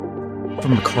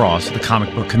From across the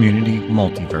comic book community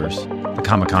multiverse, the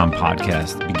Comic-Con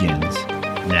podcast begins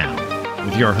now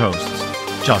with your hosts,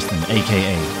 Justin,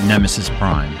 aka Nemesis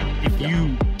Prime. If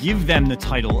you give them the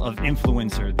title of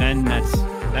influencer, then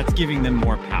that's giving them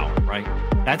more power, right?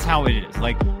 That's how it is.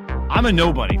 Like, I'm a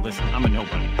nobody. Listen, I'm a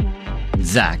nobody.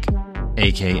 Zack,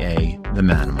 aka the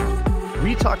Manimal.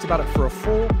 We talked about it for a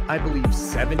full, I believe,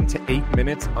 7 to 8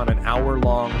 minutes on an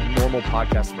hour-long normal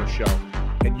podcast for a show.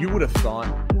 And you would have thought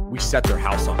we set their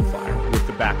house on fire with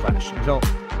the backlash.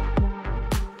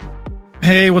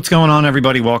 Hey, what's going on,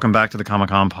 everybody? Welcome back to the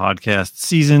Comic-Con podcast,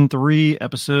 season 3,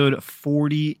 episode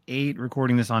 48.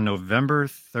 Recording this on November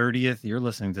 30th. You're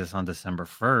listening to this on December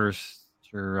 1st.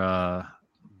 It's your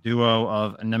duo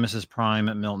of Nemesis Prime,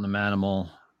 Milton the Manimal.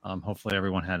 Hopefully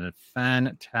everyone had a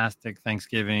fantastic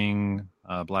Thanksgiving,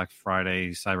 Black Friday,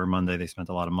 Cyber Monday. They spent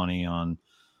a lot of money on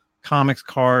comics,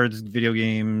 cards, video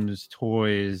games,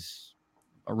 toys,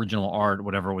 original art,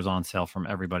 whatever was on sale from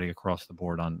everybody across the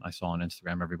board. I saw on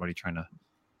Instagram, everybody trying to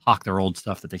hawk their old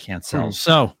stuff that they can't sell.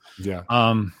 So, yeah.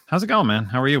 How's it going, man?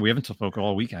 How are you? We haven't spoken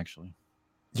all week, actually.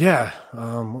 Yeah.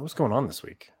 What was going on this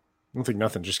week? I don't think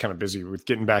nothing, just kind of busy with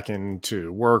getting back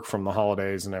into work from the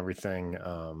holidays and everything.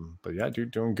 But yeah, dude,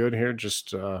 doing good here.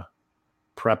 Just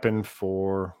prepping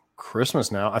for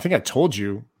Christmas now. I think I told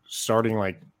you starting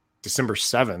like December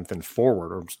 7th and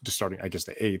forward, or just starting, I guess,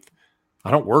 the 8th. I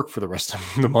don't work for the rest of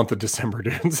the month of December,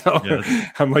 dude. So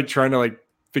yes. I'm like trying to like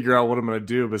figure out what I'm going to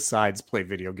do besides play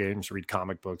video games, read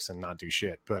comic books, and not do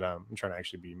shit. But I'm trying to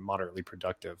actually be moderately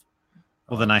productive.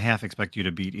 Well, then I half expect you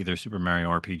to beat either Super Mario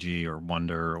RPG or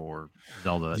Wonder or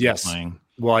Zelda. Yes. Playing.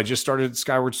 Well, I just started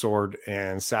Skyward Sword,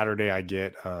 and Saturday I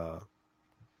get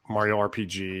Mario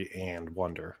RPG and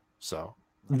Wonder. So,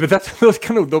 but that's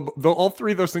kind of all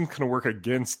three of those things kind of work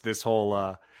against this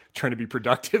whole trying to be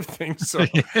productive thing. So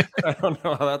I don't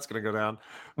know how that's going to go down.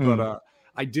 But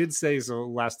I did say, so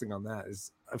last thing on that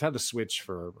is I've had the Switch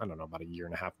for, I don't know, about a year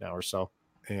and a half now or so.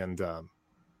 And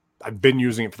I've been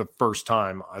using it for the first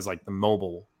time as like the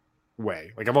mobile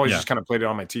way. Like I've always just kind of played it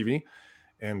on my TV.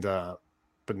 And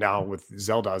but now with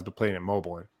Zelda, I've been playing it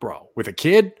mobile. And bro, with a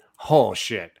kid, oh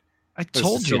shit. I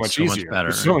told you it's so much better.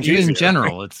 It's so much Even easier. in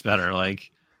general, it's better.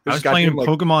 Like I was playing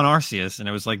Pokemon Arceus, and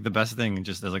it was like the best thing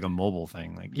just as like a mobile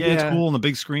thing. Like, it's cool on the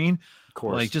big screen. Of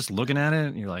course. Like just looking at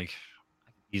it, you're like, I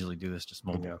can easily do this just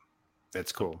mobile. Yeah.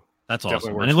 That's cool. That's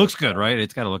awesome. And it looks good, right?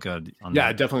 It's got to look good. It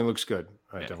definitely looks good.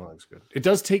 It definitely looks good. It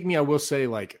does take me, I will say,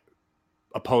 like,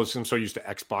 opposed. I'm so used to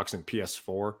Xbox and PS4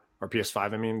 or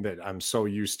PS5. I mean, that I'm so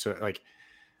used to, like,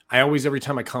 I always, every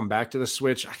time I come back to the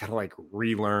Switch, I got to like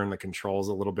relearn the controls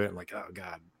a little bit. And like, oh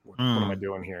God, what am I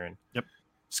doing here? And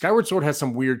Skyward Sword has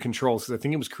some weird controls because I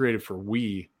think it was created for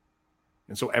Wii.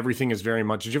 And so everything is very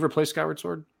much, did you ever play Skyward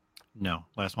Sword? No.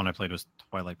 Last one I played was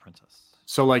Twilight Princess.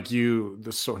 So like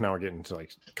now we're getting into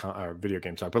like video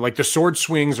game talk, but like the sword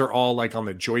swings are all like on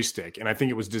the joystick. And I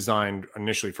think it was designed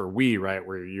initially for Wii, right?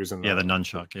 Where you're using the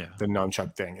nunchuck, the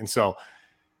nunchuck thing. And so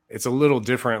it's a little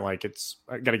different. Like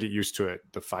I got to get used to it,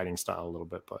 the fighting style a little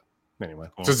bit, but anyway,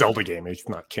 It's a Zelda game.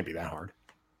 Can't be that hard.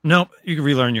 Nope. You can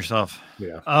relearn yourself.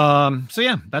 Yeah. So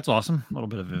yeah, that's awesome. A little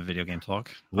bit of a video game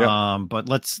talk. Yeah. But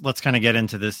let's kind of get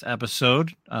into this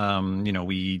episode.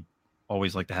 We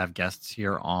always like to have guests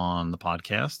here on the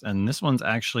podcast, and this one's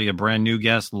actually a brand new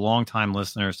guest, longtime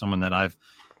listener, someone that I've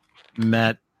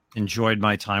met, enjoyed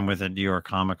my time with at New York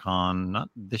Comic-Con. Not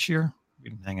this year, we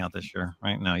didn't hang out this year,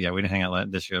 right? No, we didn't hang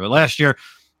out this year, but last year,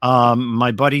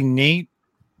 my buddy Nate,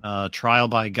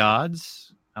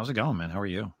 TrialByGods. How's it going, man? How are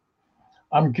you?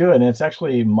 I'm good, and it's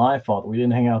actually my fault we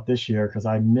didn't hang out this year because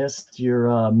I missed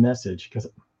your message, because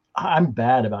I'm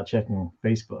bad about checking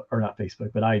Facebook, or not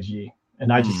Facebook, but IG.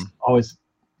 And I just always,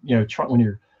 try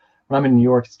when I'm in New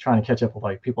York, it's trying to catch up with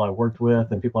like people I worked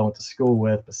with and people I went to school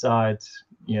with, besides,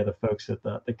 the folks at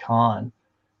the con.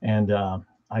 And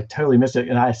I totally missed it.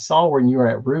 And I saw when you were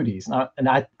at Rudy's, and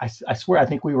I swear, I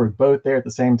think we were both there at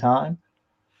the same time.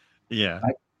 Yeah.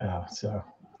 I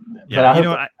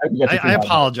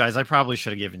apologize. I probably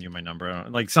should have given you my number.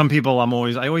 Like some people,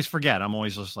 I always forget. I'm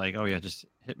always just like, oh yeah, just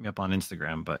hit me up on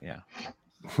Instagram. But yeah,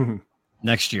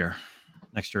 next year,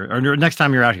 or next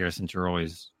time you're out here, since you're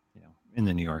always in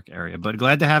the New York area. But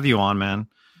glad to have you on, man.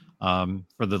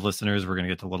 For the listeners, we're gonna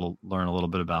get to learn a little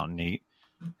bit about Nate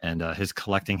and his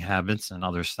collecting habits and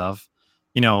other stuff.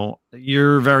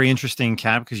 You're a very interesting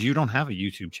cat because you don't have a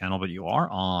YouTube channel, but you are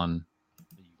on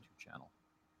the YouTube channel,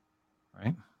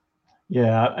 right?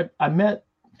 Yeah, I met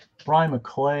Brian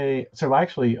McClay. So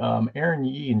actually, Aaron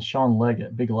Yee and Sean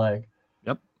Leggett, Big Leg.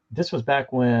 Yep. This was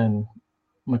back when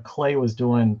McClay was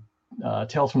doing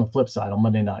Tales from the Flip Side on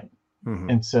Monday night. Mm-hmm.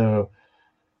 And so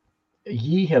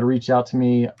he had reached out to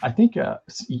me. I think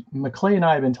McClay and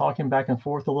I have been talking back and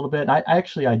forth a little bit. And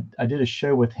I did a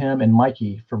show with him and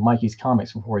Mikey for Mikey's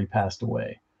Comics before he passed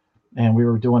away, and we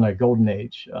were doing a Golden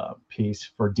Age piece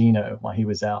for Dino while he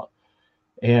was out,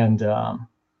 and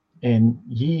Aaron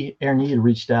Yee had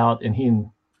reached out, and he and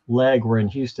Leg were in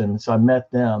Houston, so I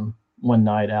met them one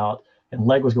night out, and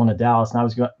Leg was going to Dallas, and I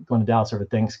was going to Dallas over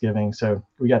Thanksgiving, so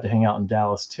we got to hang out in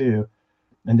Dallas too.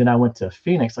 And then I went to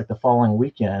Phoenix like the following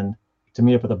weekend to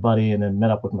meet up with a buddy, and then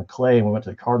met up with McClay, and we went to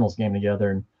the Cardinals game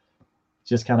together, and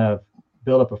just kind of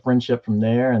built up a friendship from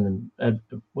there. And then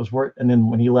and then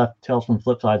when he left Tales from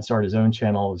Flipside and started his own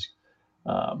channel, it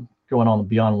was going on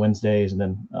Beyond Wednesdays, and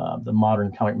then the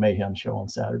Modern Comic Mayhem show on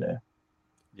Saturday.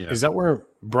 Yeah. Is that where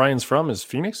Brian's from? Is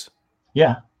Phoenix?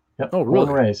 Yeah. Yep. Oh, really?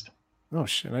 Born and raised. Oh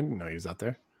shit! I didn't know he was out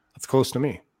there. That's close to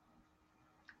me.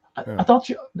 I thought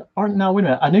you are. Now wait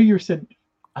a minute.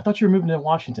 I thought you were moving to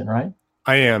Washington, right?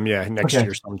 I am, yeah, next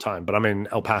year sometime. But I'm in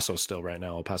El Paso still right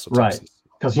now, El Paso, right. Texas.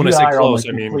 Because when I say close,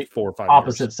 I mean 4 or 5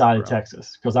 opposite years side of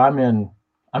Texas. Because I'm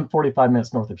 45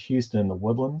 minutes north of Houston in the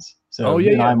Woodlands. So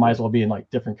I might as well be in like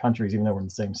different countries, even though we're in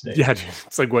the same state. Yeah, dude.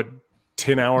 It's like what,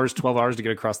 10 hours, 12 hours to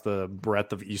get across the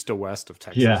breadth of east to west of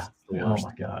Texas. Yeah. Oh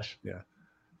my gosh. Yeah.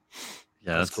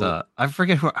 Yeah, that's cool. I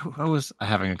forget who I was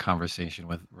having a conversation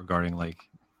with regarding like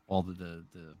all the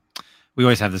we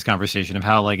always have this conversation of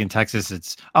how like in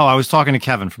Texas I was talking to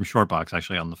Kevin from Shortbox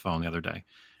actually on the phone the other day,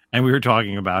 and we were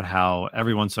talking about how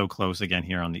everyone's so close again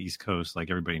here on the East Coast,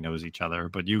 like everybody knows each other,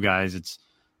 but you guys, it's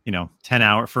 10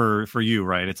 hours for you,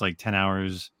 right? It's like 10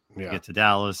 hours to get to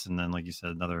Dallas, and then like you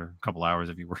said, another couple hours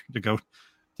if you were to go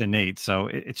to Nate. So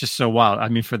it's just so wild. I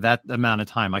mean, for that amount of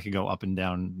time I could go up and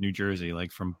down New Jersey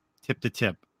like from tip to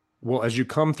tip. Well, as you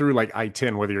come through like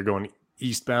I-10, whether you're going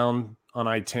eastbound on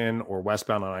I-10 or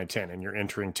westbound on I-10, and you're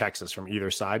entering Texas from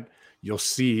either side, you'll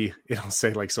see it'll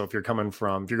say like, so if you're going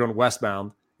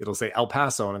westbound, it'll say El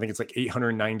Paso, and I think it's like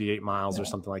 898 miles or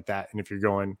something like that. And if you're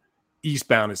going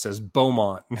eastbound, it says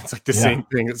Beaumont, and it's like the same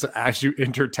thing. It's as you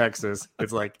enter Texas,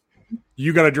 it's like,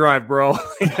 you got to drive, bro.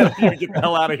 You gotta get the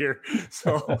hell out of here.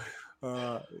 So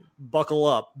buckle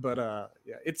up. But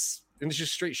it's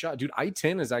just straight shot, dude.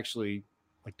 I-10 is actually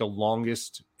like the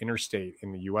longest interstate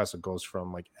in the U.S. It goes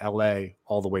from like L.A.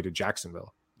 all the way to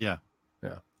Jacksonville. Yeah.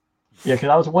 Because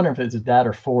I was wondering if it's that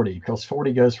or 40, because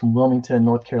 40 goes from Wilmington,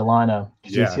 North Carolina.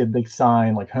 You see a big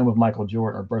sign like home of Michael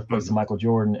Jordan or birthplace of Michael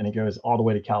Jordan, and it goes all the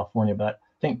way to California. But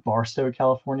I think Barstow,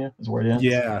 California is where it ends.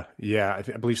 Yeah. I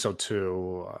believe so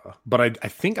too. But I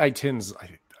think I-10's, I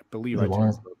believe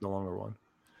I-10's the longer one.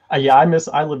 I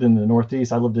lived in the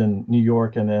Northeast. I lived in New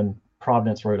York and then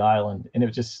Providence, Rhode Island. And it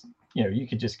was just, you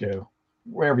could just go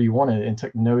wherever you wanted and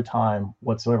took no time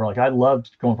whatsoever. Like I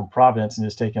loved going from Providence and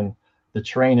just taking the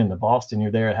train into Boston.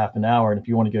 You're there at half an hour. And if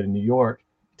you want to go to New York,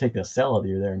 take the Acela,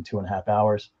 you're there in 2.5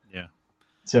 hours. Yeah.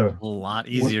 So a lot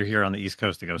easier here on the East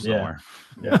Coast to go somewhere.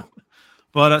 Yeah.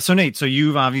 But so Nate, so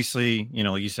you've obviously,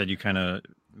 like you said, you kind of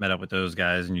met up with those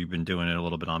guys and you've been doing it a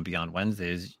little bit on Beyond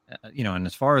Wednesdays, and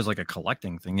as far as like a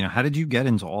collecting thing, how did you get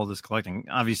into all this collecting?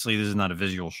 Obviously this is not a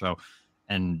visual show,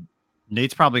 and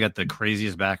Nate's probably got the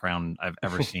craziest background I've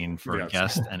ever seen for a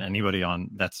guest and anybody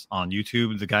that's on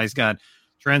YouTube. The guy's got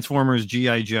Transformers,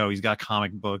 G.I. Joe. He's got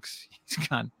comic books. He's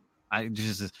got,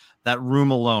 that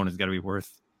room alone has got to be worth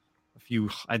a few,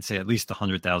 I'd say at least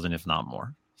 100,000, if not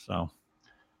more. So.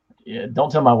 Yeah,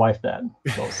 don't tell my wife that.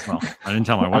 Well, I didn't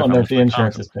tell my wife. I don't know if the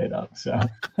insurance is paid up. So,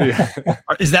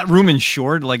 is that room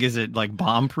insured? Like, is it like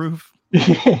bomb proof?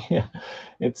 Yeah,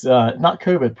 it's not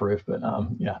COVID proof, but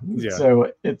yeah.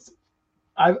 So it's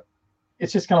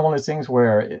just kind of one of those things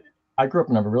where I grew up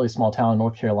in a really small town in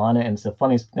North Carolina, and it's the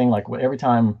funniest thing. Like every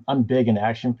time I'm big into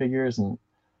action figures and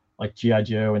like G.I.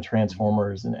 Joe and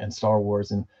Transformers and Star Wars,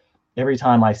 and every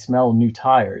time I smell new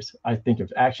tires, I think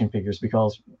of action figures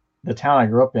because the town I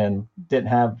grew up in didn't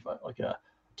have like a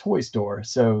toy store.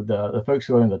 So the folks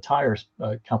who owned the tire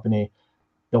company,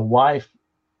 the wife,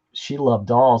 she loved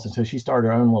dolls. And so she started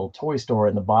her own little toy store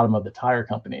in the bottom of the tire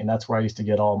company. And that's where I used to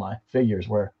get all my figures,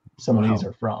 where some of these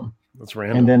are from. That's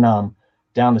random. And then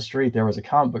down the street, there was a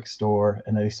comic book store,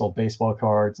 and they sold baseball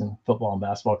cards and football and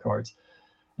basketball cards.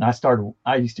 And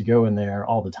I used to go in there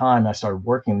all the time. I started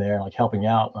working there, like helping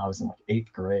out when I was in like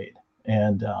 8th grade.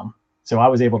 And so I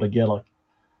was able to get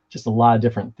just a lot of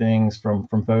different things from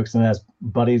folks. And as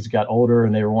buddies got older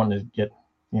and they were wanting to get,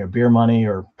 beer money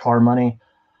or car money,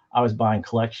 I was buying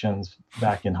collections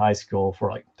back in high school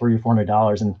for like $300 or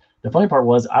 $400. And the funny part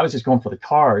was I was just going for the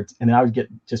cards, and then I would get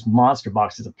just monster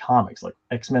boxes of comics, like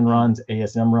X-Men runs,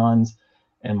 ASM runs.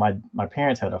 And my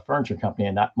parents had a furniture company,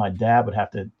 and my dad would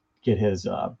have to get his,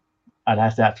 I I'd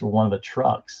ask that for one of the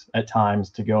trucks at times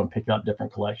to go and pick up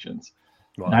different collections.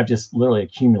 Wow. And I've just literally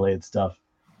accumulated stuff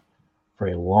for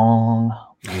a long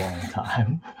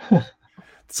time.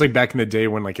 It's like back in the day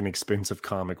when like an expensive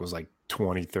comic was like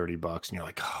 $20-$30 and you're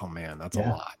like, oh man, that's a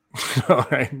lot.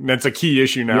 Right? And that's a key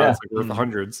issue now. It's like worth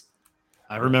hundreds.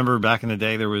 I remember back in the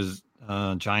day there was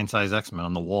giant size X-Men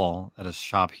on the wall at a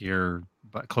shop here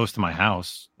but close to my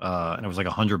house, and it was like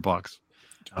 $100.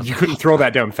 You couldn't throw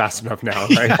that down fast enough now,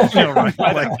 right? Yeah, right.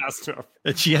 Like, fast enough.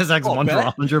 The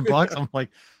GSX-1 for $100. I'm like,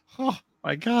 oh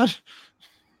my god.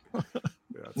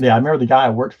 Yeah, I remember the guy I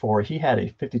worked for. He had a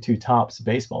 52 Topps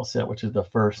baseball set, which is the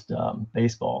first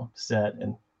baseball set,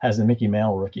 and has the Mickey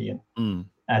Mantle rookie. And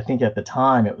I think at the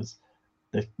time it was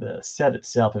the set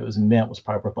itself. It was mint was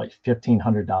probably worth like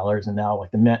 $1,500, and now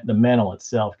like the mantle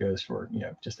itself goes for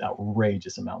just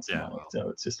outrageous amounts of money. So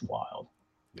it's just wild.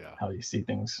 Yeah, how you see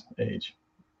things age.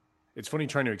 It's funny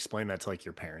trying to explain that to like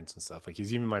your parents and stuff. Like,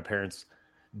 even my parents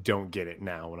don't get it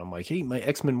now. And I'm like, hey, my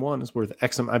X-Men 1 is worth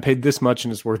X. I paid this much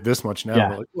and it's worth this much now.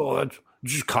 They're like, well, that's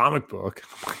just comic book.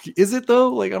 Is it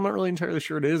though? Like, I'm not really entirely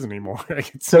sure it is anymore.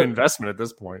 Like, it's an investment at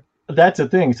this point. That's the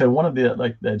thing. So one of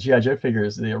the G.I. Joe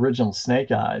figures, the original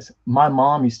Snake Eyes, my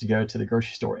mom used to go to the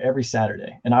grocery store every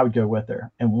Saturday, and I would go with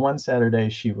her. And one Saturday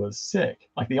she was sick.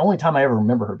 Like, the only time I ever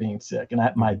remember her being sick. And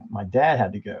my dad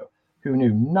had to go, who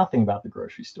knew nothing about the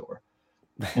grocery store.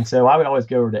 And so I would always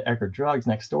go over to Eckerd Drugs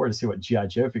next door to see what G.I.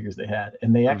 Joe figures they had.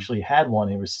 And they actually had one,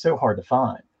 and it was so hard to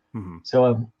find.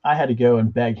 So I had to go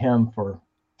and beg him for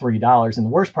 $3. And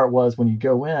the worst part was when you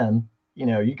go in,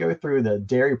 you go through the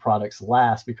dairy products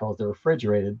last because they're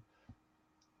refrigerated.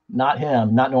 Not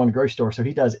him, not knowing the grocery store. So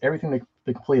he does everything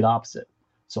the complete opposite.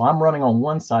 So I'm running on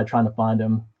one side trying to find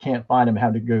him, can't find him,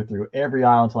 have to go through every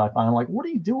aisle until I find him. I'm like, what are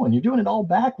you doing? You're doing it all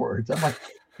backwards. I'm like,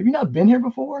 have you not been here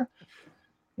before?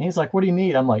 And he's like, what do you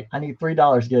need? I'm like, I need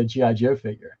 $3 to get a G.I. Joe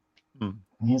figure. And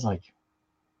he's like,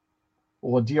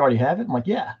 well, do you already have it? I'm like,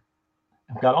 yeah,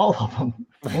 I've got all of them.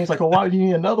 And he's like, well, why would you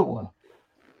need another one?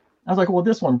 I was like, well,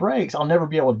 this one breaks. I'll never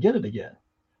be able to get it again.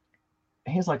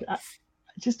 And he's like, I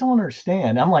just don't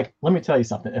understand. I'm like, let me tell you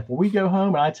something. If we go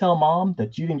home and I tell mom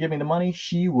that you didn't give me the money,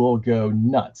 she will go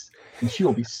nuts. And she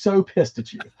will be so pissed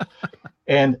at you.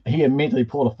 And he immediately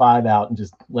pulled a 5 out and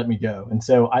just let me go. And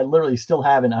so I literally still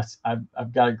have it.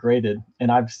 I've got it graded,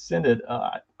 and I've sent it.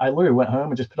 I literally went home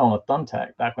and just put on a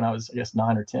thumbtack back when I was, I guess,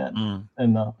 9 or 10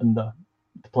 in the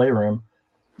playroom.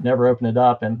 Never opened it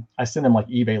up, and I send him like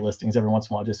eBay listings every once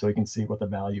in a while just so he can see what the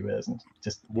value is. And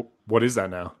just what is that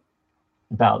now?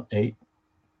 About $8K.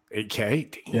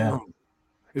 Damn.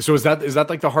 Yeah. So is that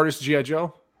like the hardest G.I.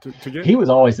 Joe to get? He was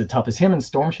always the toughest. Him and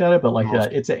Storm Shadow, but like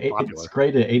it's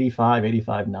graded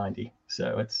 85, 90.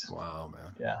 So it's wow,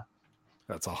 man. Yeah,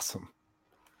 that's awesome.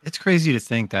 It's crazy to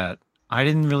think that I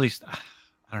didn't really.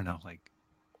 I don't know. Like,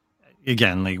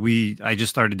 again, like I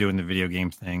just started doing the video game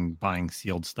thing, buying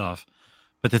sealed stuff.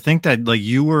 But to think that like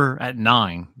you were at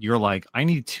 9, you're like, I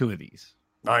need 2 of these.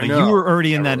 I know. You were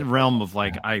already in that realm of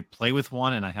like, I play with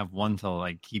one and I have one to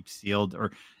like keep sealed.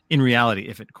 Or in reality,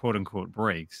 if it quote unquote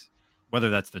breaks,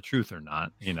 whether that's the truth or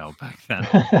not, back then.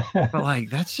 But like,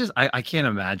 that's just, I can't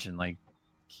imagine like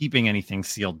keeping anything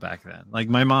sealed back then. Like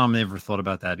my mom never thought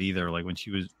about that either. Like when she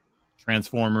was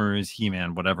Transformers,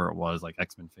 He-Man, whatever it was, like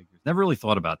X-Men figures, never really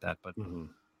thought about that. But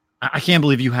I can't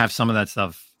believe you have some of that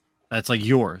stuff that's like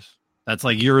yours. That's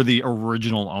like you're the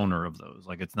original owner of those.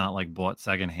 Like it's not like bought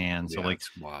secondhand. So like,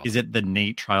 is it the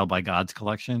Nate TrialByGods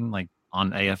collection? Like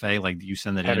on AFA, like do you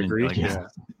send it pedigree? in? And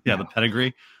like, the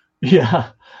pedigree. Yeah.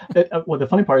 Well, the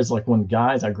funny part is like when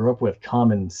guys I grew up with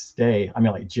come and stay. I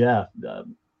mean, like Jeff,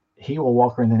 he will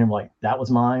walk around and him like that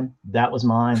was mine, that was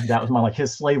mine, that was mine. Like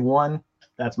his Slave 1,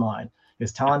 that's mine.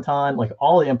 His Tauntaun, like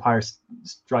all the Empire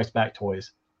Strikes Back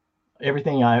toys,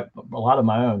 everything a lot of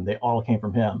my own, they all came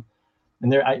from him.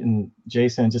 And and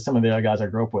Jason, just some of the other guys I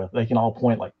grew up with, they can all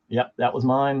point like, yep, that was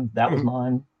mine. That was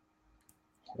mine.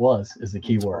 Was is the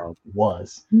key word.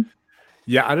 Was.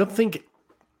 Yeah, I don't think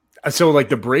so. Like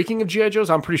the breaking of G.I. Joes,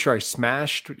 I'm pretty sure I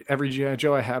smashed every G.I.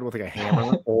 Joe I had with like a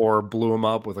hammer or blew them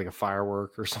up with like a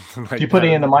firework or something like that. Did you put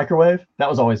it in the microwave? That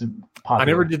was always popular. I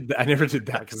never did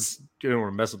that because you don't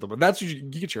want to mess with them. But that's usually,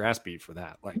 you get your ass beat for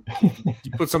that. Like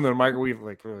you put something in the microwave,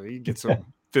 like you get some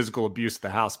physical abuse at the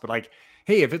house. But like,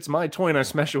 hey, if it's my toy and I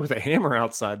smash it with a hammer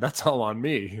outside, that's all on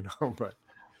me, But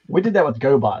we did that with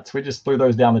GoBots. We just threw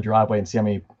those down the driveway and see how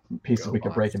many pieces we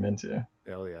could break them into.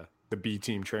 Hell yeah. The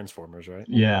B-team Transformers, right?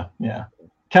 Yeah.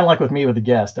 Kind of like with me with the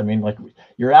guest. I mean, like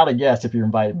you're out a guest if you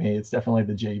invited me. It's definitely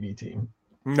the JV team.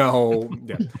 No.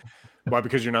 Yeah. Why?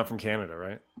 Because you're not from Canada,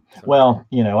 right? So. Well,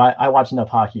 I watch enough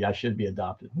hockey. I should be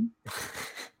adopted.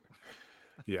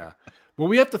 Yeah. Well,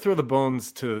 we have to throw the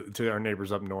bones to our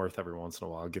neighbors up north every once in a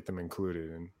while, get them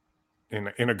included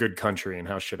in a good country and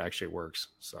how shit actually works.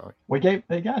 So they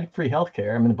got free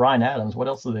healthcare. I mean, Bryan Adams. What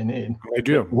else do they need? They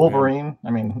do. Wolverine. I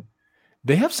mean,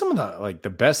 they have some of the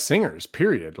best singers.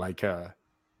 Period.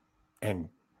 And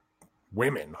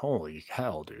women. Holy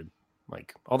hell, dude!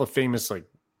 Like all the famous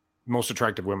most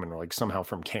attractive women are somehow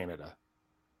from Canada.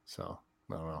 So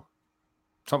I don't know,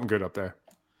 something good up there.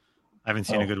 I haven't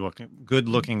seen a good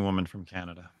looking woman from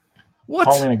Canada. What?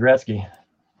 Paulina Gretzky.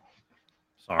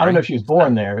 Sorry. I don't know if she was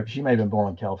born there. She may have been born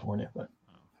in California, but.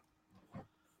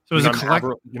 So is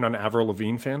you're not an Avril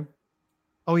Lavigne fan?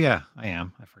 Oh yeah, I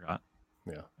am. I forgot.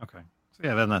 Yeah. Okay. So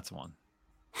yeah, then that's one.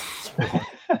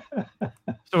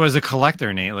 So as a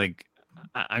collector, Nate,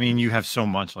 I mean, you have so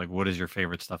much. What is your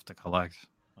favorite stuff to collect?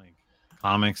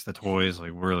 Comics, the toys,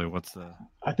 really, what's the?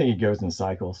 I think it goes in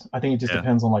cycles. I think it just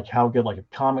depends on how good,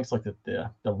 comics, the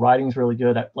writing's really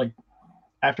good.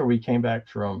 After we came back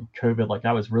from COVID,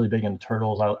 I was really big into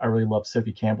Turtles. I really loved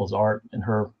Sophie Campbell's art and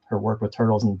her work with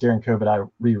Turtles. And during COVID, I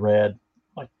reread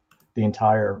the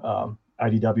entire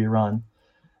IDW run.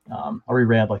 I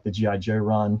reread the G.I. Joe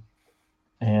run,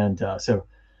 and so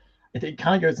it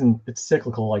kind of goes in. It's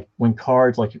cyclical. When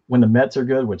cards, when the Mets are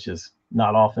good, which is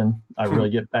not often, I really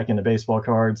get back into baseball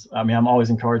cards. I mean, I'm always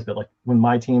in cards, but when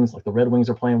my teams, the Red Wings,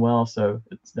 are playing well, so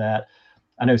it's that.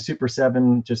 I know Super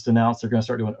 7 just announced they're going to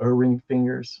start doing O-ring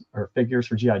figures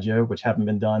for G.I. Joe, which haven't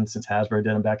been done since Hasbro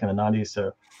did them back in the 90s.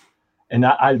 So, and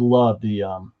I love the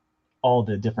all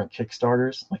the different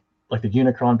Kickstarters, like the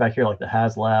Unicron back here, the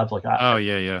HasLabs,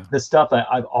 yeah, the stuff that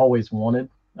I've always wanted.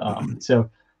 So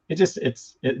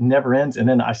it never ends. And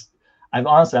then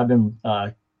I've been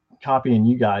copying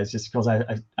you guys just because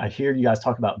I hear you guys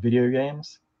talk about video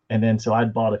games, and then so I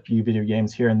bought a few video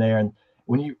games here and there. And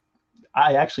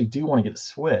I actually do want to get a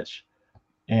Switch,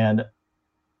 and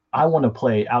I want to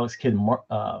play Alex Kidd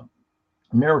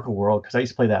Miracle World because I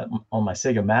used to play that on my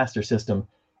Sega Master System,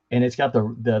 and it's got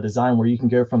the design where you can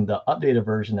go from the updated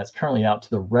version that's currently out to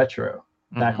the retro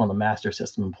back on the Master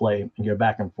System and play and go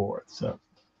back and forth. So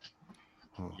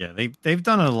yeah, they've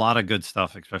done a lot of good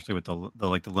stuff, especially with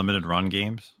the limited run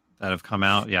games that have come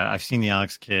out. Yeah, I've seen the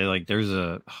Alex Kidd.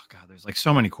 There's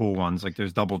so many cool ones.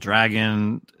 There's Double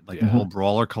Dragon, the whole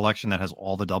Brawler collection that has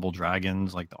all the Double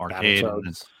Dragons, the arcade, and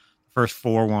the first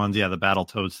 4 ones. Yeah, the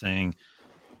Battletoads thing.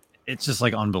 It's just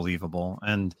unbelievable.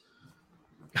 And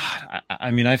God, I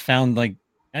mean, I found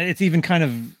it's even kind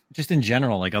of just in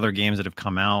general, other games that have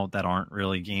come out that aren't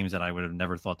really games that I would have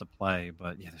never thought to play.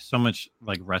 But yeah, there's so much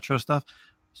retro stuff.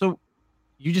 So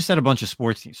you just said a bunch of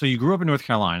sports teams. So you grew up in North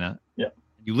Carolina. Yeah.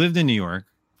 You lived in New York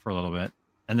for a little bit,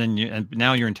 and then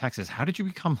now you're in Texas. How did you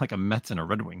become a Mets and a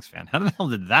Red Wings fan? How the hell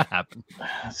did that happen?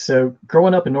 So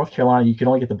growing up in North Carolina, you could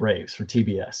only get the Braves for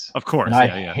TBS. Of course, and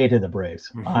I hated the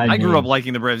Braves. I grew up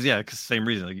liking the Braves, because same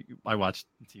reason. I watched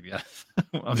TBS.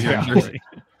 I'm here in Jersey.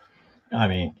 I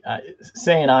mean,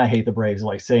 saying I hate the Braves is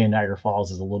like saying Niagara Falls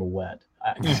is a little wet.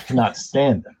 I just cannot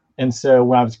stand them. And so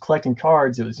when I was collecting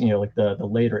cards, it was the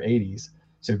later '80s.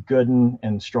 So Gooden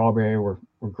and Strawberry were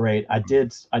great. I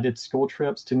did school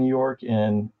trips to New York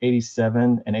in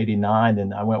 '87 and '89,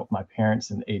 and I went with my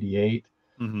parents in '88.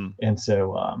 And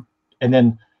so, and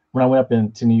then when I went up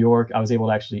into New York, I was able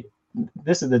to actually.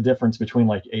 This is the difference between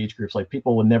age groups.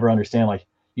 People would never understand.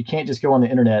 You can't just go on the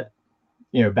internet,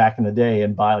 back in the day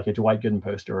and buy a Dwight Gooden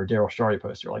poster or a Darryl Strawberry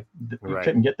poster. You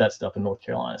couldn't get that stuff in North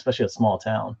Carolina, especially a small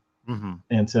town.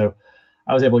 And so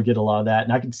I was able to get a lot of that,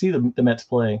 and I could see the Mets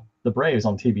play the Braves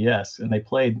on TBS, and they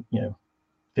played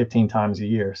 15 times a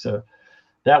year. So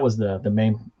that was the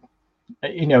main.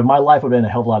 My life would have been a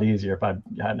hell of a lot easier if I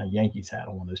had a Yankees hat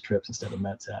on one of those trips instead of a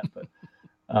Mets hat. But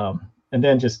and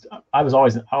then I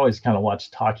always kind of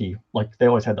watched hockey. They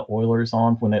always had the Oilers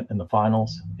on in the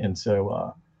finals, and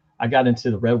so I got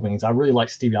into the Red Wings. I really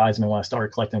liked Stevie Eisman when I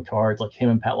started collecting cards. Him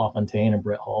and Pat LaFontaine and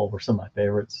Brett Hull were some of my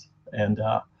favorites. And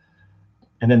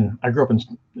then I grew up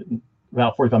in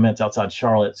about 45 minutes outside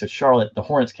Charlotte. So Charlotte, the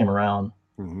Hornets came around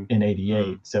in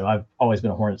 '88. So I've always been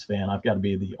a Hornets fan. I've got to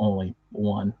be the only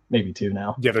one, maybe two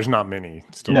now. Yeah, there's not many.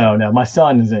 Still. No, my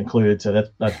son is included. So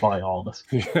that's probably all of us.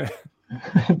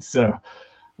 So,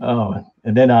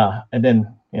 and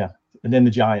then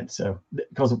the Giants. So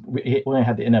because we only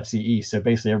had the NFC East, so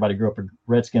basically everybody grew up a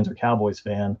Redskins or Cowboys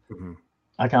fan.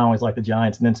 I kind of always liked the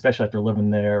Giants, and then especially after living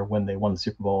there when they won the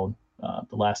Super Bowl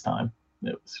the last time,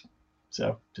 it was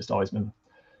so just always been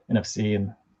NFC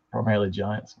and primarily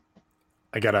Giants.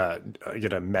 I got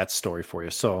a Mets story for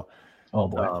you. So, oh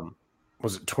boy,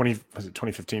 was it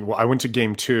 2015? Well, I went to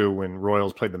Game 2 when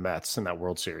Royals played the Mets in that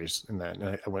World Series, and then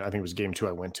I think it was Game 2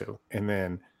 I went to, and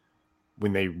then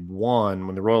when they won,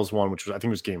 when the Royals won, which was, I think it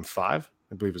was game 5.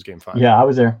 I believe it was game 5. Yeah, I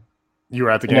was there. You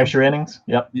were at the In game? extra innings?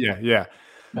 Yep. Yeah. Yep.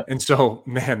 And so,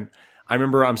 man, I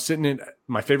remember I'm sitting in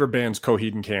my favorite band's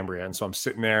Coheed and Cambria. And so I'm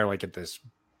sitting there like at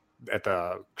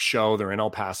the show. They're in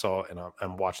El Paso, and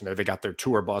I'm watching there. They got their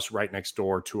tour bus right next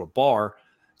door to a bar.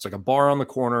 It's like a bar on the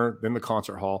corner, then the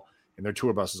concert hall, and their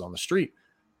tour bus is on the street.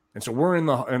 And so we're in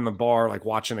the bar, like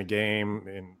watching the game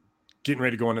and getting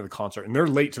ready to go into the concert. And they're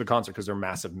late to the concert because they're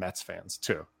massive Mets fans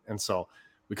too. And so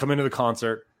we come into the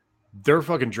concert. They're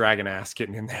fucking dragging ass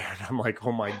getting in there. And I'm like,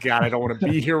 oh my God, I don't want to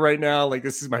be here right now. Like,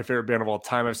 this is my favorite band of all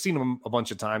time. I've seen them a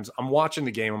bunch of times. I'm watching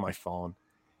the game on my phone.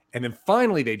 And then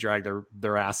finally they drag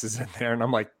their asses in there. And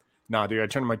I'm like, nah, dude. I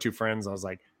turned to my 2 friends. I was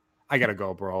like, I got to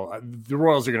go, bro. The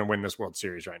Royals are going to win this World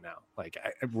Series right now. Like,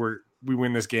 we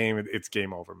win this game. It's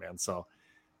game over, man. So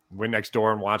went next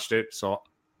door and watched it. So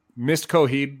missed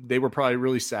Coheed. They were probably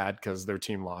really sad because their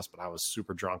team lost, but I was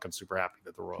super drunk and super happy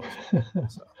that the Royals won.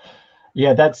 So.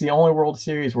 Yeah, that's the only World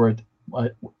Series where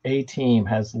a team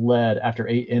has led after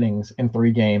 8 innings in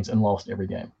 3 games and lost every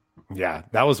game. Yeah,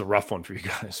 that was a rough one for you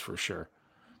guys for sure.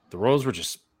 The Royals were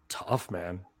just tough,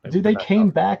 man. Dude, they came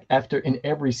back after in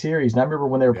every series. And I remember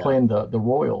when they were playing the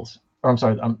Royals, or I'm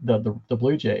sorry, the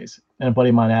Blue Jays. And a buddy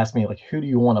of mine asked me, like, who do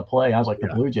you want to play? I was like, the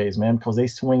Blue Jays, man, because they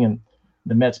swing in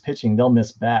the Mets pitching, they'll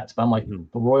miss bats. But I'm like,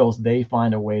 the Royals, they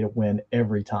find a way to win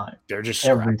every time. They're just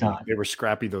every scrappy. time. They were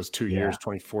scrappy those 2 years,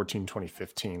 2014,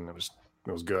 2015.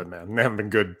 It was good, man. They haven't been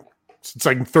good. It's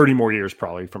like 30 more years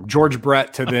probably from George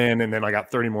Brett to then, and then I got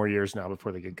 30 more years now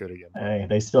before they get good again. Hey,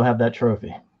 they still have that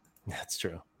trophy. That's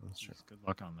true. Good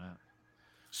luck on that.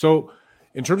 So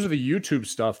in terms of the YouTube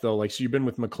stuff, though, like, so you've been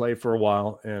with McClay for a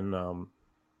while, and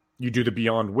you do the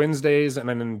Beyond Wednesdays, and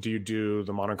then do you do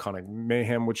the Modern Comic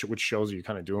Mayhem? Which shows are you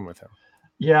kind of doing with him?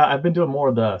 Yeah, I've been doing more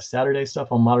of the Saturday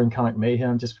stuff on Modern Comic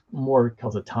Mayhem, just more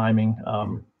because of timing.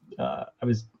 I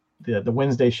was the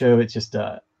Wednesday show. It's just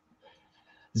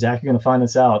Zack, you're going to find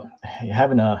this out.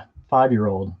 Having a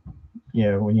 5-year-old, you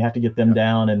know, when you have to get them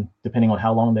down, and depending on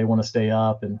how long they want to stay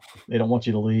up, and they don't want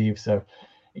you to leave, so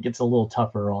it gets a little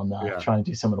tougher on trying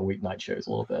to do some of the weeknight shows a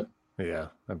little bit. Yeah,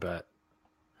 I bet.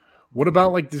 What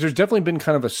about, like, there's definitely been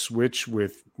kind of a switch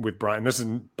with Brian. This is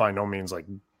by no means like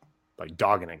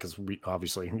dogging it, because we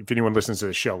obviously, if anyone listens to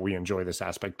the show, we enjoy this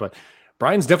aspect. But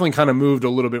Brian's definitely kind of moved a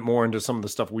little bit more into some of the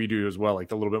stuff we do as well,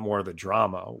 like a little bit more of the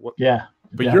drama.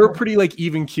 But you're a pretty like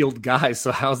even keeled guy.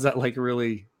 So how's that like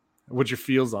really? What's your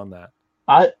feels on that?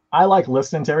 I like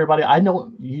listening to everybody. I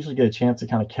don't usually get a chance to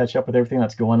kind of catch up with everything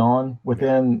that's going on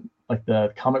within like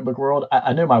the comic book world.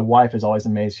 I know my wife is always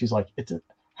amazed. She's like,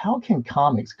 how can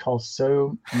comics cause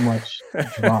so much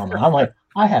drama? I'm like,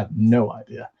 I have no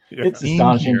idea. It's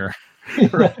astonishing.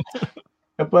 Right.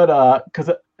 But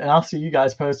and I'll see you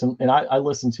guys post, and I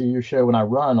listen to your show when I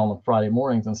run on the Friday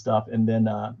mornings and stuff, and then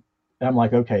I'm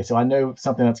like, okay, so I know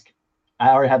something I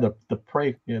already had the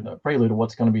prelude of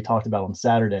what's going to be talked about on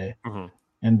Saturday,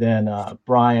 and then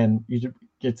Brian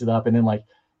gets it up, and then like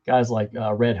guys like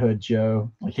Red Hood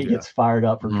Joe, like he gets fired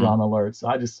up for drama alerts. So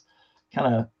I just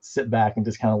kind of sit back and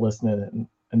just kind of listen to it,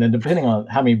 and then depending on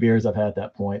how many beers I've had at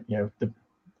that point, you know,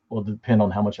 will depend on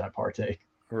how much I partake.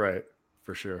 Right,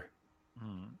 for sure.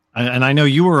 And I know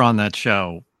you were on that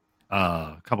show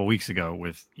a couple weeks ago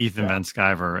with Ethan Van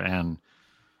Sciver, and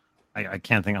I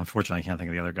can't think, unfortunately, I can't think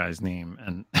of the other guy's name.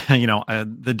 And, you know,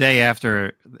 the day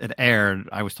after it aired,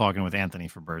 I was talking with Anthony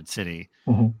for Bird City.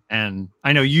 And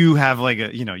I know you have like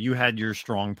you had your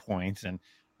strong points. And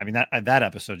I mean, that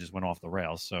episode just went off the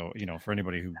rails. So, you know, for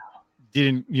anybody who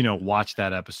didn't, watch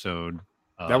that episode.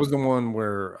 That was the one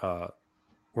where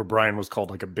Brian was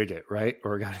called like a bigot, right?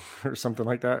 Or something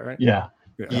like that, right? Yeah.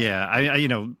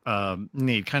 I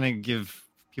Nate, kind of give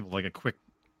people like a quick,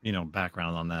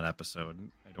 background on that episode.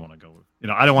 I don't want to go,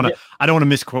 I don't want to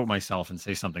misquote myself and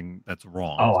say something that's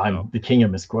wrong. Oh, so. I'm the king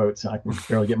of misquotes. I can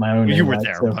barely get my own. You were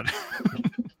there, but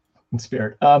in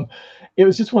spirit. It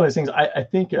was just one of those things. I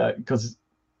think because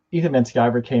Ethan Van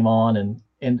Sciver came on,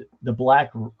 and the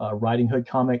Black Riding Hood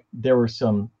comic, there was,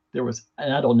 and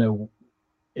I don't know,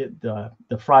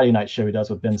 the Friday night show he does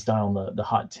with Ben Stein, the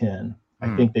Hot 10.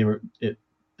 I think the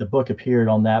book appeared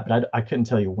on that, but I couldn't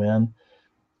tell you when.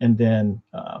 And then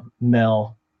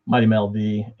Mighty Mel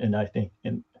V, and I think,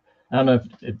 and I don't know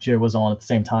if Joe was on at the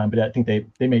same time, but I think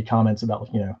they made comments about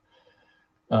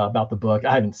about the book.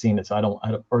 I haven't seen it, so I don't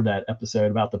heard that episode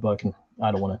about the book, and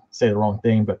I don't want to say the wrong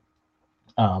thing, but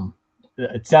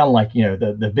it sounded like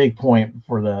the big point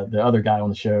for the other guy on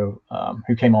the show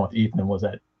who came on with Ethan was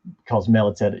that because Mel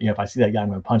had said, if I see that guy, I'm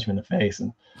going to punch him in the face,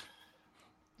 and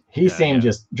he seemed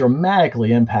just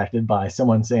dramatically impacted by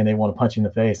someone saying they want to punch him in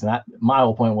the face. And my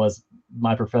whole point was,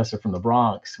 my professor from the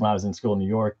Bronx when I was in school in New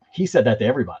York, he said that to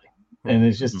everybody. And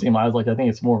it's just, I was like, I think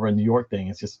it's more of a New York thing.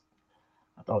 It's just,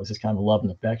 I thought it was just kind of love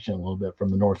and affection a little bit from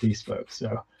the Northeast folks.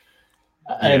 So,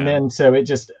 and then, so it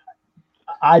just,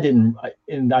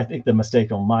 and I think the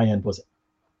mistake on my end was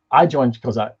I joined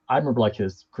because I remember like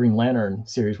his Green Lantern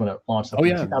series when it launched. Like,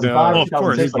 2005,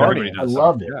 2006. Like, I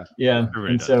loved it. Yeah.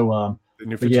 And so,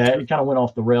 but yeah, it kind of went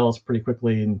off the rails pretty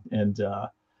quickly. And so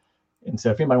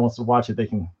if anybody wants to watch it, they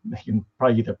can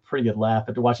probably get a pretty good laugh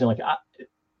after watching. Like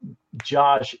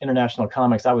Josh, International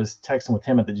Comics, I was texting with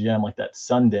him at the gym like that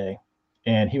Sunday,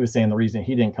 and he was saying the reason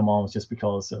he didn't come on was just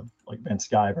because of like Vince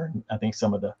Skyver, and I think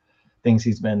some of the things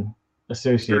he's been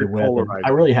associated with. I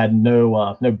really had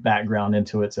no background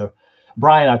into it. So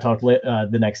Brian, I talked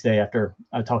the next day after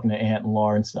talking to Ant and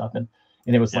Laura and stuff, and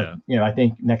it was like, I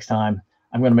think next time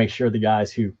I'm going to make sure the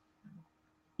guys who,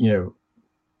 who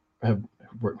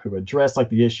address like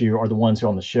the issue are the ones who are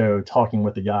on the show talking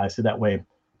with the guys, so that way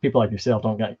people like yourself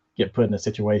don't get put in a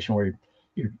situation where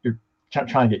you're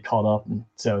trying to get caught up. And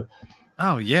so,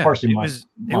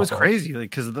 it was crazy, like,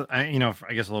 because I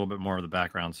guess a little bit more of the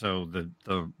background. So the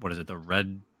what is it, the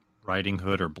Red Riding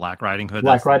Hood or Black Riding Hood?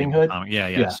 Black Riding Hood.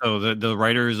 Yeah. So the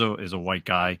writer is a white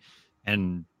guy,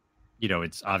 and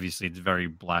it's obviously it's very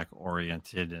black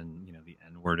oriented, and the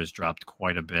N word is dropped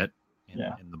quite a bit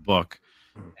in the book,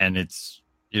 and it's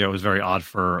it was very odd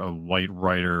for a white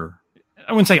writer.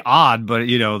 I wouldn't say odd, but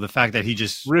the fact that he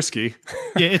just risky.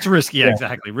 Yeah, it's risky. Yeah,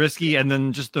 exactly. Risky. And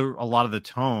then just a lot of the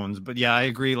tones. But yeah, I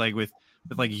agree. Like with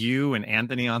like you and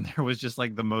Anthony on there was just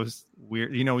like the most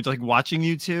weird, it's like watching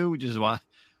you two,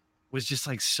 was just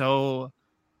like, so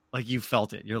like you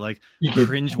felt it. You're like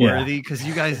cringeworthy because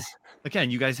you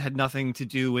guys had nothing to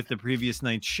do with the previous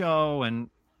night's show. And,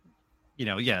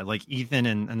 like Ethan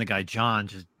and the guy, John,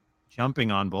 just jumping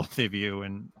on both of you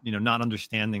and, not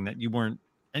understanding that you weren't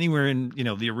anywhere in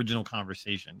the original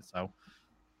conversation. So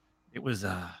it was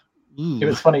it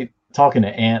was funny talking to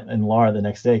Ant and Laura the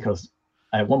next day, because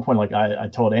at one point, like I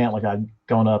told Ant, like I'd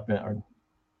gone up or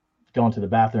gone to the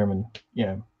bathroom and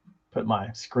put my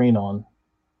screen on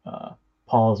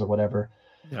pause or whatever,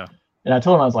 and I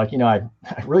told him, I was like, I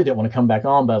really didn't want to come back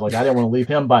on, but I was like, I didn't want to leave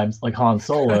him by like Han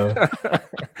Solo.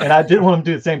 And I didn't want him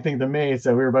to do the same thing to me,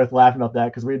 so we were both laughing about that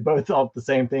because we both thought the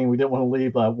same thing. We didn't want to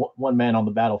leave one man on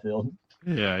the battlefield.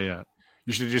 Yeah.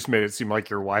 You should have just made it seem like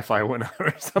your Wi-Fi went out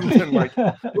or something. Like,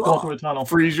 through a tunnel,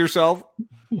 freeze yourself,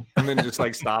 and then just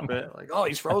like stop it. Like, oh,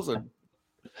 he's frozen.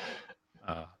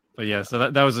 But yeah, so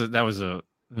that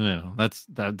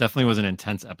definitely was an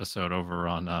intense episode over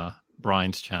on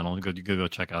Brian's channel. Go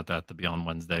check out that, to be on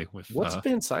Wednesday with. What's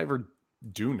Van Cyber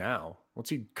do now?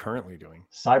 What's he currently doing?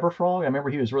 Cyberfrog. I remember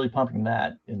he was really pumping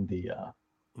that in the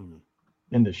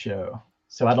show.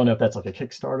 So I don't know if that's like a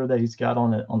Kickstarter that he's got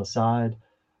on the side.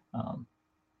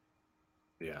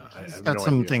 He's got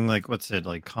something like, what's it,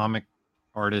 like comic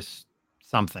artist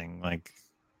something, like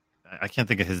I can't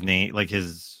think of his name, like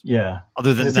his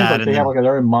other than that, like they have like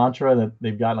their own mantra that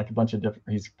they've got like a bunch of different,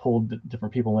 he's pulled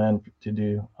different people in to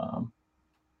do kind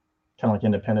of like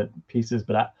independent pieces,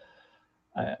 but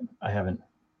I haven't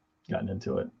gotten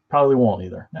into it, probably won't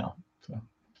either now. So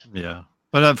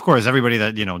but of course everybody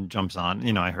that jumps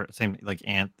on, I heard same like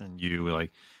Ant and you,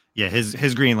 like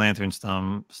his Green Lantern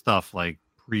stuff like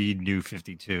pre-New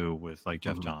 52 with like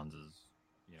Jeff Johns is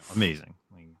amazing.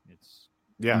 Like it's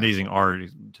amazing art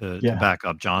to back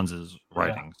up Johns's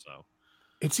writing. So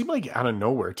it seemed like out of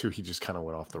nowhere too, he just kind of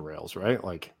went off the rails, right?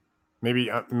 Like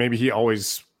maybe he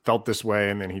always felt this way,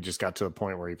 and then he just got to the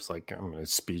point where he was like, I'm going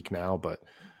to speak now. But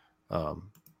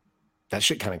that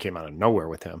shit kind of came out of nowhere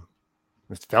with him.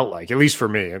 It felt like, at least for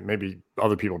me, and maybe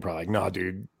other people are probably like, nah,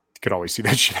 dude, could always see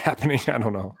that shit happening. I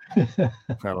don't know.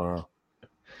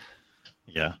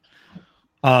 Yeah.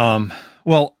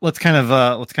 Well, let's kind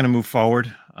of move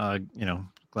forward.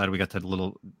 Glad we got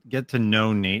to get to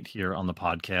know Nate here on the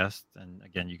podcast. And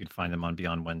again, you can find him on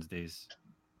Beyond Wednesdays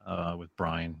with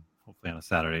Brian, hopefully on a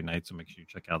Saturday night. So make sure you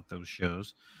check out those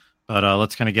shows. But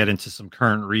let's kind of get into some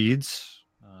current reads.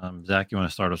 Zach, you want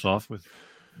to start us off with?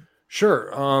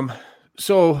 Sure.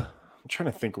 So I'm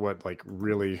trying to think what like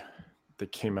really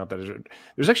that came out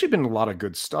there's actually been a lot of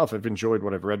good stuff. I've enjoyed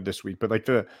what I've read this week, but like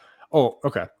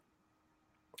okay.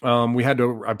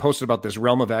 I posted about this.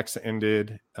 Realm of X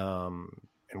ended, and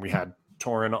we had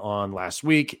Torin on last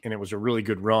week, and it was a really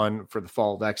good run for the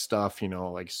Fall of X stuff.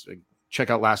 Like check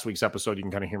out last week's episode. You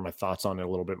can kind of hear my thoughts on it a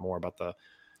little bit more about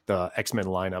the X-Men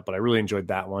lineup, but I really enjoyed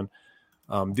that one.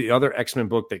 The other X-Men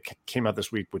book that came out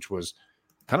this week, which was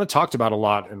kind of talked about a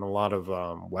lot in a lot of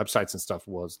websites and stuff,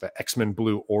 was the X-Men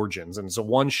Blue Origins. And it's a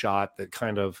one shot that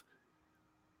kind of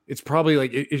it's probably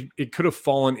like it could have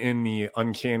fallen in the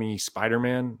Uncanny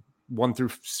Spider-Man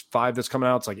 1-5 that's coming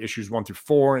out. It's like issues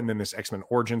 1-4, and then this X-Men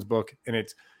Origins book, and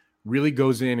it really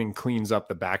goes in and cleans up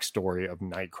the backstory of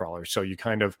Nightcrawler. So you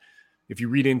kind of, if you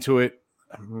read into it,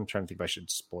 I'm trying to think if I should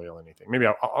spoil anything. Maybe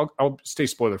I'll stay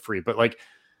spoiler free, but like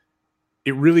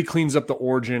it really cleans up the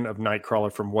origin of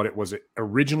Nightcrawler from what it was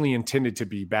originally intended to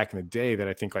be back in the day, that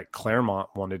I think like Claremont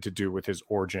wanted to do with his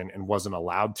origin and wasn't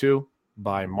allowed to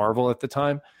by Marvel at the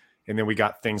time. And then we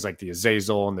got things like the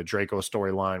Azazel and the Draco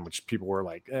storyline, which people were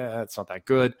like, it's not that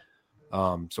good.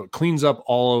 So it cleans up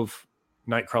all of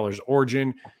Nightcrawler's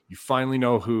origin. You finally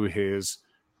know who his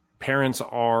parents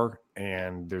are,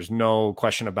 and there's no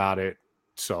question about it.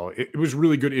 So it was a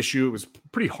really good issue. It was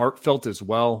pretty heartfelt as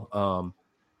well.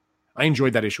 I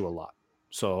enjoyed that issue a lot.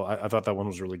 So I thought that one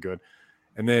was really good.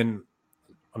 And then,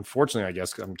 unfortunately, I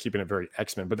guess I'm keeping it very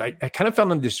X-Men, but I kind of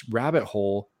found in this rabbit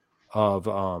hole of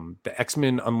the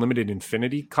X-Men Unlimited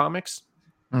Infinity comics.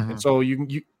 Mm-hmm. And so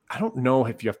I don't know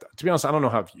if you have to be honest, I don't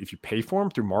know if you pay for them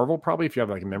through Marvel, probably if you have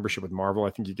like a membership with Marvel, I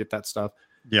think you get that stuff.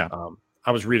 Yeah.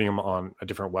 I was reading them on a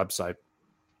different website,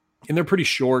 and they're pretty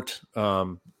short,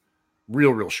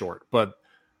 real short, but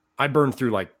I burned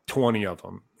through like 20 of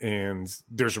them, and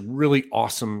there's really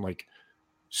awesome like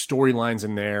storylines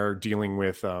in there dealing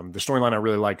with the storyline I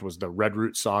really liked was the Red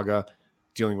Root saga,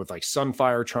 dealing with like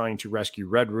Sunfire trying to rescue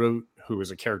Red Root, who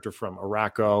is a character from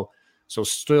Araco. So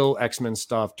still X-Men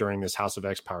stuff during this House of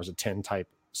X Powers of 10 type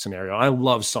scenario. I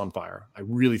love Sunfire. I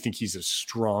really think he's a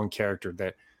strong character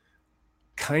that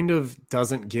kind of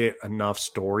doesn't get enough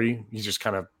story. He's just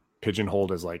kind of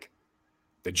pigeonholed as like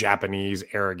the Japanese,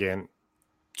 arrogant,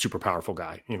 super powerful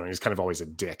guy. You know, he's kind of always a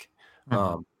dick.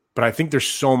 Mm-hmm. But I think there's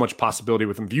so much possibility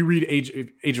with him. If you read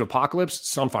Age of Apocalypse,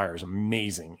 Sunfire is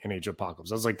amazing in Age of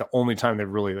Apocalypse. That's like the only time they've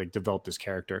really like developed this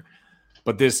character.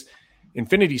 But this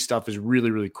Infinity stuff is really,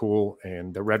 really cool.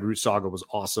 And the Red Root saga was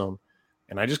awesome.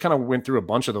 And I just kind of went through a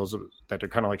bunch of those that are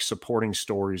kind of like supporting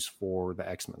stories for the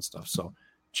X-Men stuff. So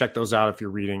check those out if you're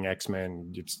reading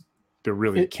X-Men. They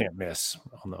really can't miss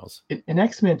on those. In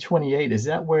X-Men 28, is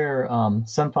that where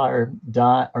Sunfire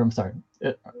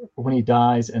when he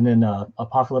dies and then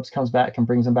Apocalypse comes back and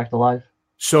brings him back to life?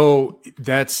 So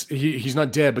that's he's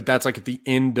not dead, but that's like at the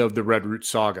end of the Red Root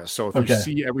saga. So if you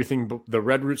see everything, the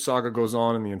Red Root saga goes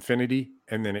on in the Infinity,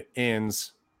 and then it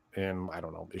ends in, I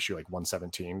don't know, issue like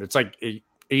 117. It's like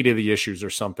eight of the issues or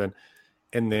something.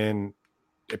 And then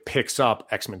it picks up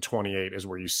X-Men 28 is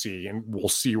where you see, and we'll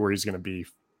see where he's going to be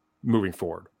moving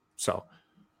forward. So,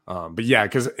 but yeah,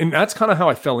 and that's kind of how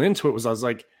I fell into it. I was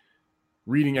like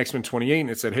reading X-Men 28, and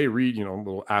it said, "Hey, read," a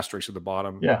little asterisk at the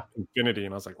bottom, Infinity,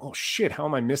 and I was like, "Oh shit, how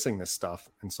am I missing this stuff?"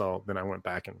 And so then I went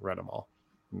back and read them all.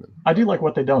 I do like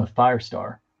what they've done with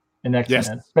Firestar in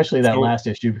X-Men, especially that last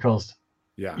issue, because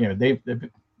they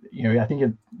I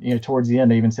think towards the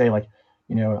end they even say like,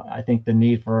 I think the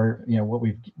need for what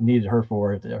we've needed her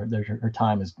for, her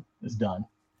time is done.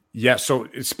 Yeah, so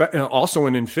it's also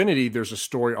in Infinity, there's a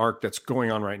story arc that's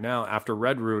going on right now. After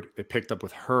Red Root, it picked up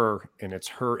with her, and it's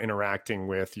her interacting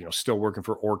with, still working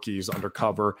for Orkies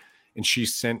undercover, and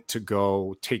she's sent to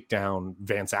go take down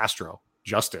Vance Astro,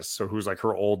 Justice, so who's like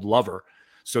her old lover.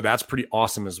 So that's pretty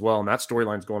awesome as well, and that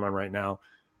storyline's going on right now,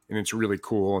 and it's really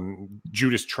cool. And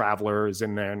Judas Traveler is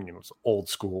in there, and it's old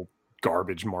school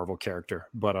garbage Marvel character,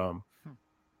 but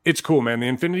it's cool, man. The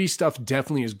Infinity stuff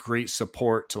definitely is great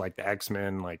support to like the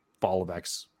X-Men, like Fall of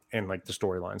X, and like the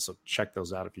storyline. So check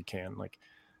those out if you can. Like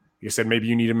you said, maybe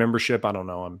you need a membership. I don't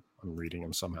know. I'm reading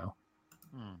them somehow.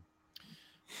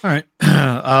 All right.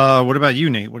 What about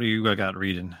you, Nate? What do you got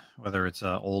reading? Whether it's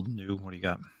old, new, what do you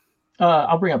got?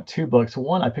 I'll bring up two books.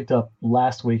 One I picked up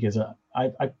last week is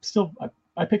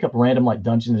I pick up random like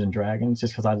Dungeons and Dragons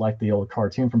just because I like the old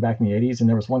cartoon from back in the 80s. And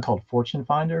there was one called Fortune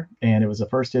Finder, and it was the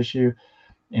first issue.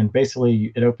 And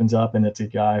basically it opens up and it's a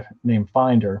guy named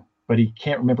Finder, but he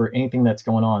can't remember anything that's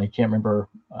going on. He can't remember,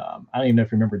 I don't even know if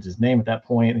he remembers his name at that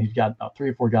point. And he's got about 3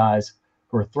 or 4 guys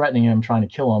who are threatening him, trying to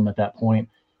kill him at that point.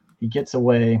 He gets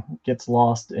away, gets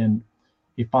lost, and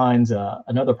he finds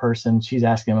another person. She's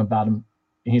asking him about him.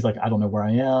 And he's like, I don't know where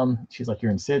I am. She's like,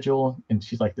 you're in Sigil. And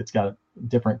she's like, it's got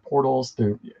different portals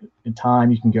through in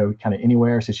time. You can go kind of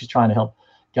anywhere. So she's trying to help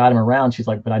guide him around. She's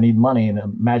like, but I need money. And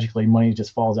magically money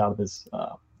just falls out of his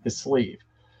sleeve.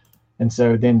 And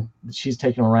so then she's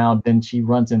taking him around. Then she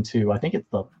runs into, I think in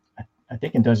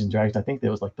Dungeons and Dragons, I think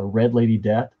there was like the Red Lady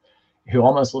Death, who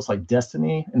almost looks like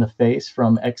Destiny in the face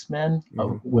from X-Men,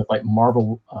 with like the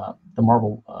Marvel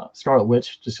Scarlet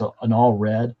Witch, just an all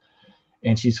red.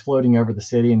 And she's floating over the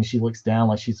city, and she looks down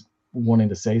like she's wanting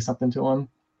to say something to him.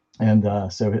 And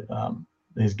so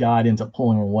his guide ends up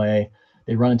pulling him away.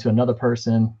 they run into another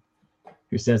person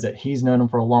who says that he's known him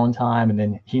for a long time, and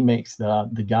then he makes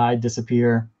the guy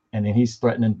disappear, and then he's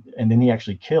threatening, and then he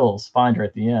actually kills Finder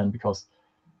at the end because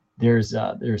there's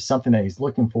something that he's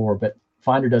looking for, but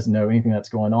Finder doesn't know anything that's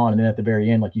going on. And then at the very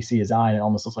end, like you see his eye, and it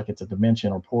almost looks like it's a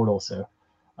dimension or portal. So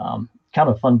kind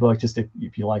of a fun book, just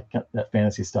if you like that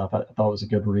fantasy stuff. I thought it was a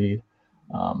good read.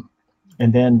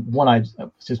 And then one I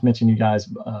just mentioned you guys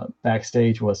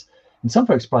backstage was, and some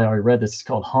folks probably already read this, it's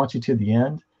called Haunt You to the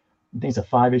End. I think it's a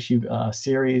 5-issue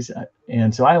series.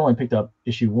 And so I only picked up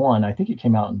issue 1. I think it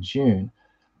came out in June.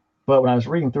 But when I was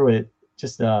reading through it,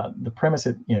 just the premise,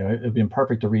 it would been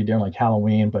perfect to read during like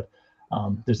Halloween. But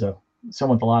there's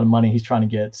someone with a lot of money. He's trying to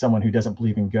get someone who doesn't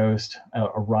believe in ghosts,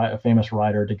 a famous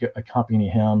writer, to accompany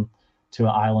him to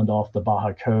an island off the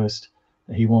Baja coast.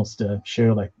 He wants to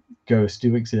show like ghosts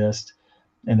do exist.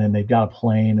 And then they've got a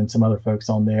plane and some other folks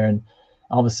on there. And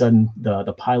all of a sudden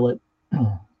the pilot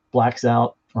blacks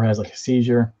out or has like a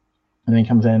seizure, and then he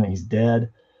comes in and he's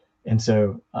dead. And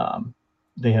so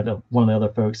they had one of the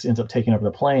other folks ends up taking over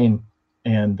the plane,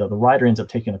 and the writer ends up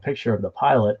taking a picture of the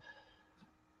pilot,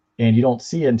 and you don't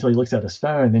see it until he looks at his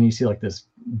phone. And then you see like this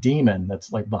demon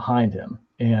that's like behind him.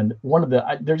 And one of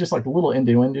they're just like little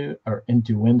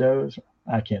innuendos.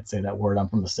 I can't say that word. I'm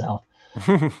from the South.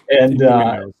 And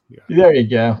there you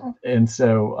go. And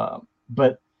so,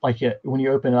 but like when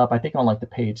you open up, I think on like the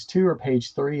page 2 or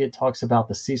page 3, it talks about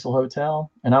the Cecil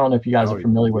Hotel. And I don't know if you guys are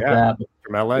familiar with that, but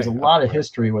from LA. There's a lot of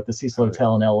history with the Cecil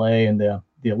Hotel in LA and the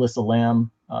Alyssa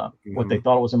Lamb, what they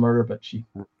thought it was a murder, but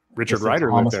Richard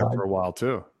Rider lived there for a while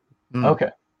too. Okay.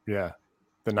 Yeah.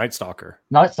 The Night Stalker.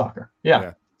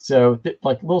 Yeah. So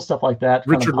like little stuff like that.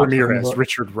 Richard Ramirez.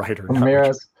 Richard Rider.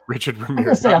 Ramirez. Richard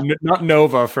Ramirez. Not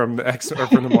Nova from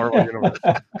the Marvel universe.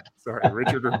 Sorry,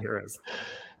 Richard Ramirez.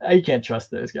 You can't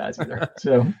trust those guys either.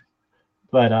 So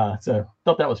thought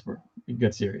that was a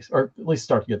good series, or at least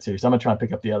start a good series. I'm gonna try and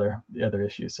pick up the other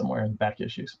issues somewhere in the back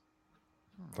issues.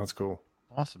 That's cool.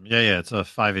 Awesome. Yeah. It's a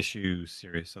 5-issue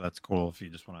series, so that's cool if you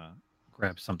just want to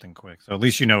grab something quick. So at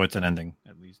least you know it's an ending,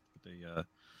 at least with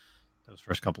those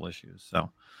first couple issues. So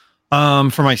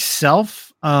for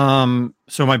myself,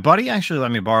 so my buddy actually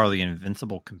let me borrow the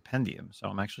Invincible Compendium, so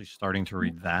I'm actually starting to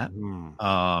read that.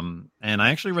 And I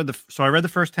actually read the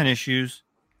first 10 issues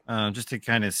just to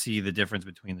kind of see the difference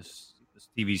between this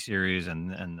TV series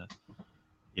and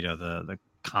the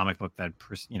comic book that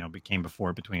became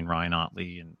before, between Ryan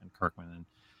Ottley and Kirkman.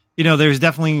 And there's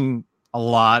definitely a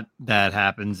lot that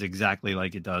happens exactly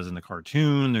like it does in the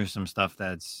cartoon. There's some stuff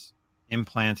that's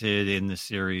implanted in the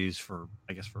series for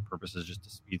purposes just to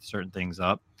speed certain things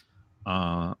up.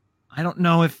 I don't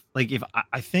know if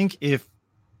I think if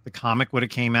the comic would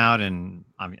have came out, and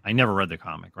I never read the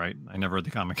comic, right? I never read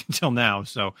the comic until now.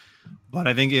 So, but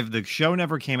I think if the show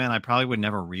never came out, I probably would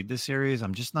never read the series.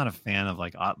 I'm just not a fan of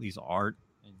like Ottley's art.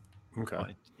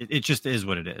 Okay. It just is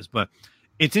what it is. But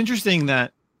it's interesting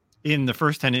that in the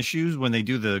first 10 issues, when they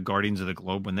do the Guardians of the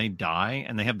Globe, when they die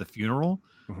and they have the funeral,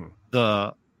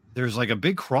 there's like a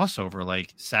big crossover,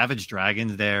 like Savage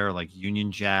Dragon's there, like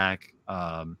Union Jack,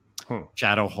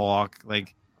 Shadowhawk,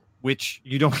 like, which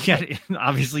you don't get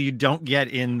obviously you don't get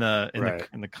in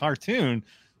the cartoon.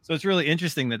 So it's really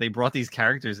interesting that they brought these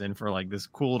characters in for like this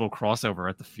cool little crossover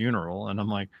at the funeral. And I'm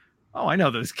like, oh, I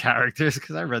know those characters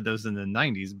because I read those in the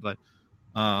 90s. But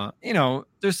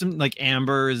there's some, like,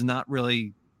 Amber is not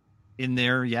really in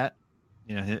there yet,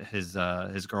 his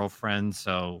girlfriend.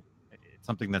 So it's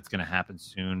something that's going to happen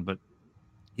soon. But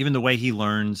even the way he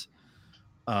learns,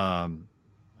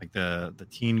 like the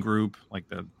teen group, like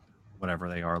the whatever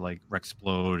they are, like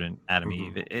Rexplode and Adam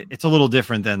Eve, it's a little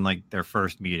different than like their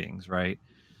first meetings, right?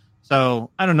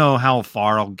 So I don't know how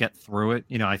far I'll get through it.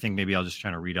 I think maybe I'll just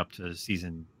try to read up to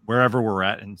wherever we're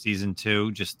at in season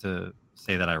 2, just to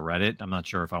say that I read it. I'm not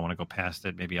sure if I want to go past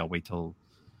it. Maybe I'll wait till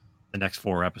the next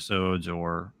 4 episodes,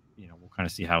 or we'll kind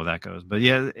of see how that goes. But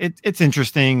yeah, it's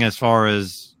interesting as far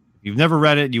as if you've never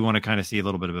read it, you want to kind of see a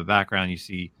little bit of a background. You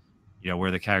see,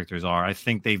 where the characters are. I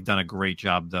think they've done a great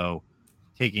job though,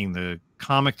 taking the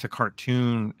comic to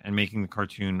cartoon and making the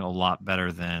cartoon a lot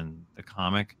better than the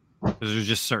comic. Because there's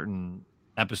just certain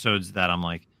episodes that I'm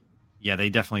like, yeah,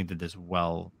 they definitely did this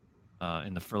well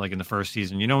in the first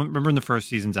season. Remember in the first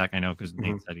season, Zach, I know because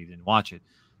Nate said he didn't watch it.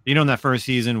 In that first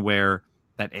season where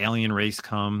that alien race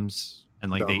comes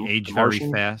and like they age very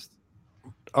fast.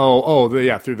 Through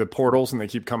the portals, and they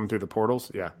keep coming through the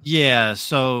portals. Yeah.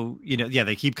 So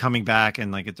they keep coming back,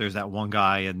 and like there's that one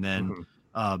guy, and then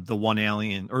the one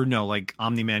alien, or no, like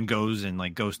Omni-Man goes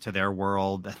to their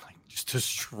world and like just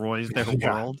destroys their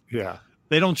world. Yeah.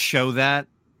 They don't show that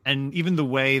and even the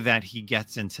way that he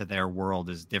gets into their world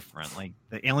is different. Like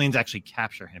the aliens actually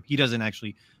capture him. He doesn't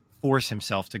actually force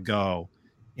himself to go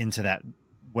into that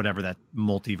whatever that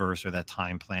multiverse or that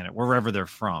time planet, wherever they're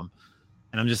from.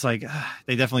 And I'm just like,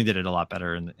 they definitely did it a lot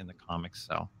better in the comics.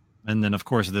 So, and then of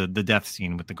course the death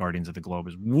scene with the Guardians of the Globe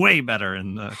is way better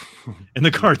in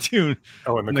the cartoon,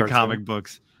 in the comic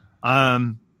books.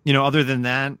 Other than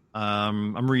that,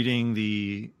 I'm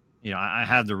reading I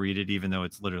had to read it, even though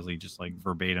it's literally just like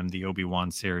verbatim the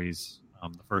Obi-Wan series.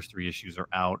 The first 3 issues are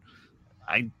out.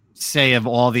 I say of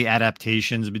all the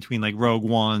adaptations between like Rogue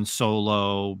One,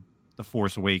 Solo, The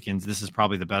Force Awakens, this is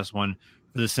probably the best one,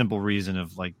 for the simple reason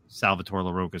of like Salvatore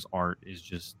LaRocca's art is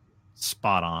just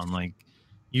spot on. Like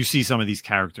you see some of these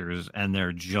characters and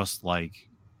they're just like,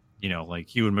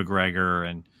 like Ewan McGregor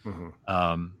and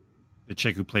the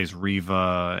chick who plays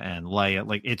Reva and Leia.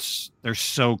 Like they're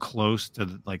so close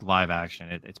to like live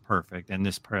action. It's perfect. And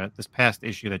this past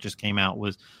issue that just came out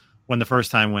was when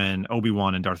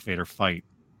Obi-Wan and Darth Vader fight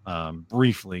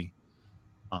briefly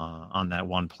on that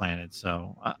one planet.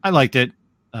 So I liked it.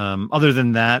 Other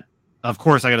than that, of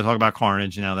course, I got to talk about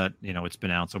Carnage now that it's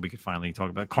been out, so we could finally talk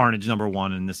about Carnage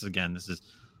 #1. And this is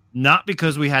not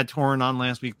because we had Torrent on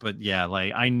last week, but yeah,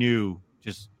 like I knew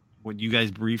just what you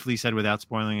guys briefly said without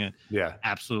spoiling it. Yeah,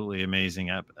 absolutely amazing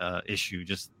issue.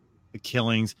 Just the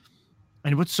killings,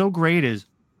 and what's so great is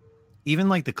even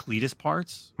like the Cletus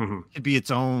parts could be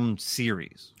its own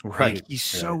series. Right, like, he's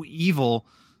so evil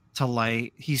to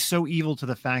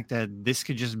the fact that this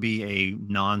could just be a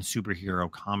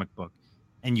non-superhero comic book.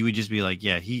 And you would just be like,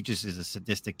 yeah, he just is a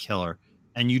sadistic killer.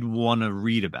 And you'd want to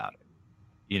read about it.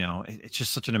 It's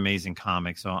just such an amazing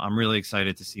comic. So I'm really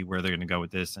excited to see where they're going to go with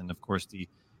this. And of course, the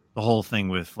whole thing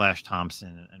with Flash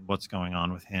Thompson and what's going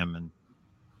on with him. And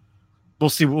we'll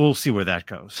see where that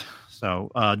goes. So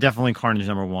definitely Carnage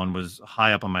 #1 was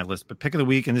high up on my list. But pick of the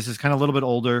week, and this is kind of a little bit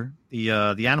older, the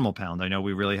Animal Pound. I know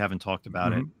we really haven't talked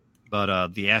about it.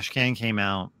 But the Ashcan came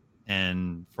out,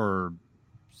 and for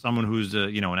someone who's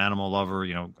an animal lover,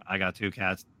 I got 2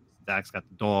 cats, Zach's got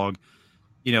the dog.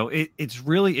 It's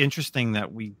really interesting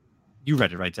that you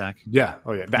read it, right, Zach? Yeah.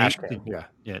 Oh yeah. The Ashcan.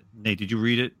 Yeah. Nate, did you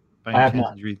read it? I have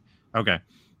not. Okay.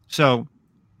 So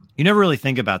you never really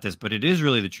think about this, but it is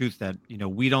really the truth that,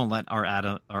 we don't let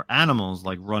our animals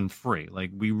like run free. Like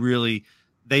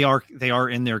they are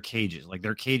in their cages. Like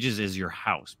their cages is your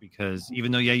house, because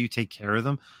even though, you take care of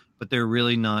them, but they're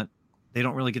really not, they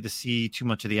don't really get to see too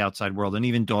much of the outside world. And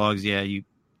even dogs, you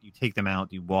take them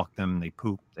out, you walk them, they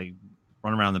poop, they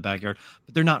run around the backyard,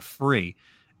 but they're not free.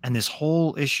 And this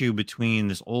whole issue between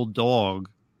this old dog,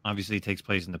 obviously it takes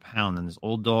place in the pound, and this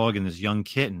old dog and this young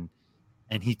kitten,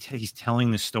 and he's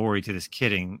telling the story to this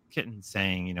kitten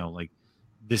saying, like,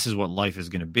 this is what life is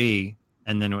going to be.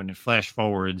 And then when it flash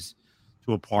forwards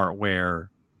to a part where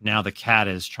now the cat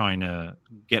is trying to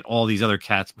get all these other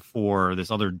cats before this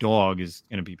other dog is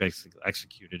going to be basically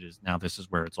executed, is now this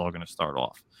is where it's all going to start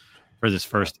off for this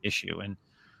first issue. And,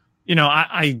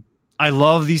 I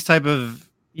love these type of,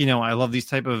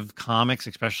 comics,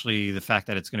 especially the fact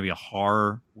that it's going to be a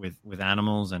horror with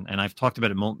animals. And I've talked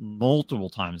about it multiple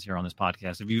times here on this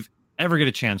podcast. If you ever get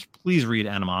a chance, please read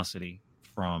Animosity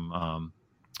from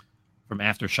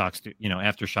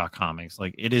Aftershock Comics.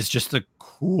 Like, it is just a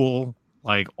cool,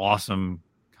 like, awesome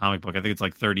comic book. I think it's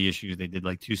like 30 issues. They did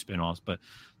like 2 spin-offs, but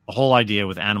the whole idea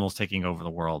with animals taking over the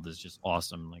world is just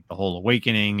awesome. Like the whole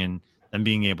awakening and them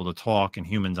being able to talk and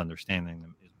humans understanding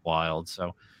them is wild.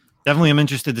 So definitely I'm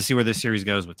interested to see where this series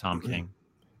goes with Tom King.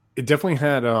 It definitely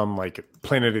had like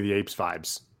Planet of the Apes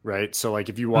vibes, right? So like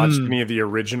if you watched any of the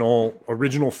original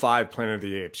 5 Planet of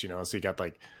the Apes, so you got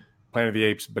like Planet of the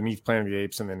Apes, Beneath Planet of the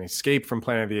Apes, and then Escape from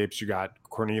Planet of the Apes, you got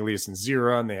Cornelius and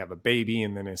Zira, and they have a baby,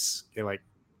 and then it's like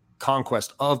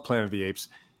Conquest of Planet of the Apes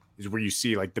is where you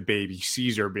see like the baby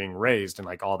Caesar being raised, and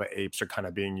like all the apes are kind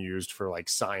of being used for like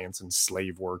science and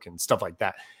slave work and stuff like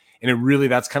that. And it really,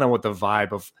 that's kind of what the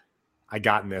vibe of I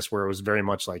got in this, where it was very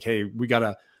much like, hey, we got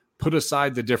to put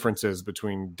aside the differences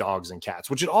between dogs and cats,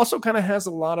 which it also kind of has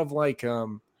a lot of like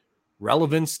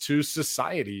relevance to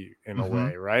society in a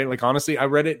way, right? Like, honestly, I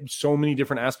read it in so many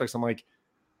different aspects. I'm like,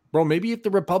 bro, maybe if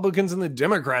the Republicans and the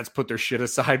Democrats put their shit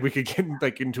aside, we could get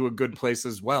like into a good place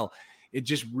as well. It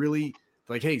just really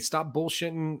like, hey, stop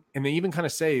bullshitting. And they even kind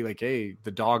of say like, hey,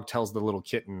 the dog tells the little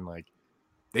kitten, like,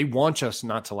 they want us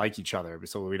not to like each other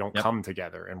so we don't come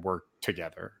together and work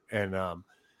together. And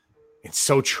it's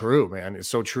so true, man. It's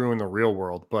so true in the real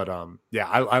world. But yeah,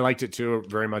 I liked it too.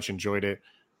 Very much enjoyed it.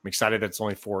 I'm excited that it's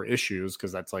only 4 issues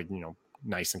because that's like,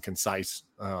 nice and concise.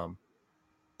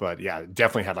 But yeah,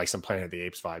 definitely had like some Planet of the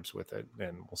Apes vibes with it,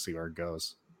 and we'll see where it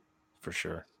goes for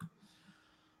sure.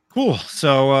 Cool.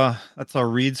 So that's our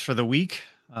reads for the week.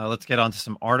 Let's get on to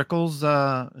some articles.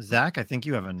 Zach, I think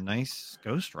you have a nice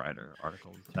Ghost Rider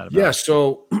article. What's that about? Yeah,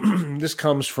 so this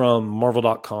comes from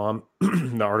Marvel.com.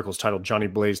 The article is titled Johnny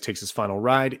Blaze Takes His Final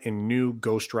Ride in New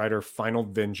Ghost Rider Final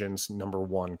Vengeance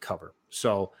 #1 cover.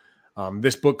 So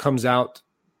this book comes out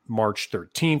March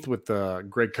 13th with the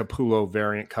Greg Capullo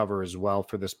variant cover as well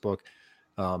for this book.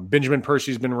 Benjamin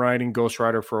Percy's been writing Ghost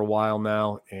Rider for a while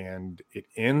now, and it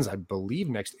ends, I believe,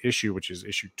 next issue, which is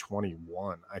issue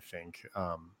 21, I think.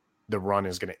 The run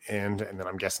is going to end, and then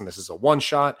I'm guessing this is a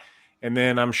one-shot, and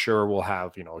then I'm sure we'll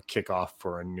have, a kickoff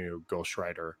for a new Ghost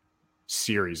Rider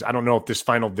series. I don't know if this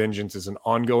Final Vengeance is an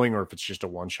ongoing or if it's just a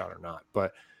one-shot or not,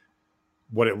 but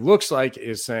what it looks like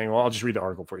is saying, well, I'll just read the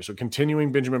article for you. So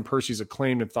continuing Benjamin Percy's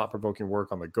acclaimed and thought-provoking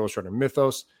work on the Ghost Rider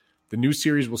mythos, the new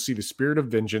series will see the spirit of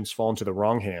vengeance fall into the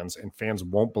wrong hands, and fans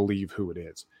won't believe who it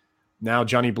is. Now,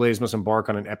 Johnny Blaze must embark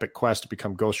on an epic quest to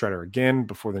become Ghost Rider again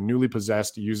before the newly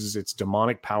possessed uses its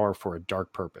demonic power for a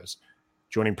dark purpose.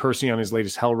 Joining Percy on his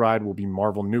latest Hell Ride will be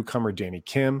Marvel newcomer Danny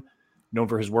Kim, known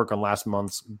for his work on last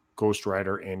month's Ghost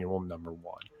Rider Annual #1.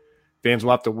 Fans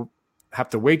will have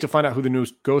to wait to find out who the new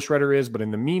Ghost Rider is, but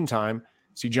in the meantime,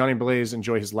 see Johnny Blaze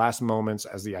enjoy his last moments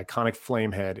as the iconic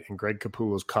Flamehead in Greg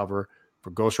Capullo's cover for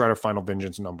Ghost Rider Final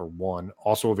Vengeance #1,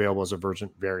 also available as a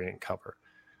variant cover,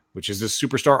 which is this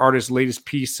superstar artist's latest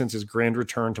piece since his grand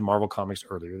return to Marvel Comics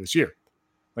earlier this year.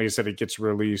 Like I said, it gets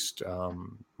released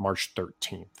March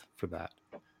 13th for that.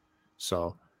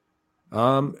 So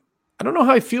I don't know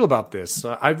how I feel about this.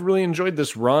 I've really enjoyed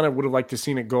this run. I would have liked to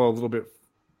seen it go a little bit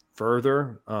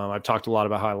further. I've talked a lot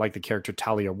about how I like the character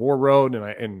Talia Warroad,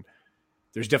 and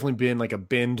there's definitely been like a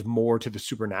bend more to the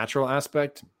supernatural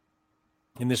aspect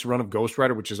in this run of Ghost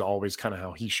Rider, which is always kind of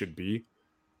how he should be.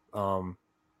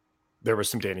 There was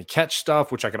some Danny Ketch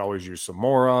stuff, which I could always use some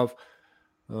more of.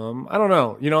 I don't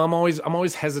know. I'm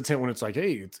always hesitant when it's like,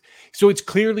 hey, it's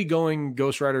clearly going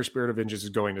Ghost Rider Spirit of Vengeance is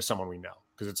going to someone we know,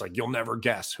 because it's like, you'll never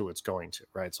guess who it's going to,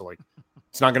 right? So like,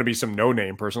 it's not going to be some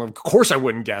no-name person. Of course I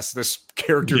wouldn't guess. This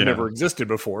character never existed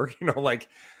before,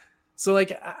 so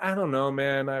like, I don't know,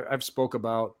 man.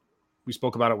 We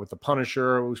spoke about it with the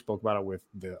Punisher. We spoke about it with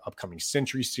the upcoming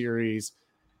Sentry series,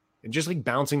 and just like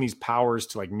bouncing these powers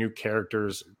to like new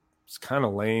characters. It's kind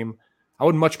of lame. I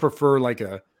would much prefer like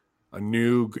a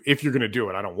new, if you're going to do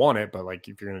it, I don't want it, but like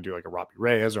if you're going to do like a Robbie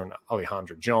Reyes or an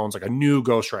Alejandro Jones, like a new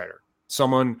Ghost Rider,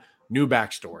 someone, new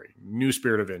backstory, new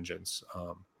Spirit of Vengeance,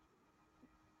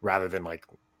 rather than like,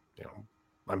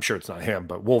 I'm sure it's not him,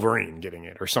 but Wolverine getting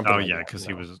it or something. Oh yeah, because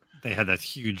they had that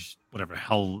huge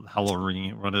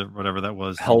Hellverine, whatever that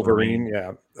was. Hellverine,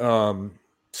 yeah.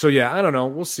 So yeah, I don't know.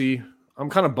 We'll see. I'm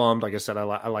kind of bummed. Like I said,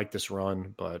 I like this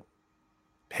run, but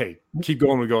hey, keep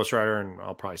going with Ghost Rider, and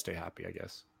I'll probably stay happy, I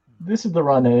guess. This is the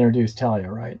run that introduced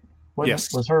Talia, right?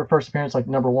 Yes. Was her first appearance like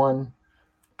 #1?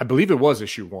 I believe it was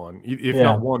issue 1. If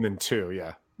not 1, then 2,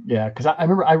 yeah. Yeah, because I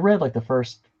remember I read like the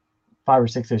first 5 or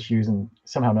 6 issues, and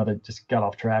somehow or another just got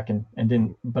off track and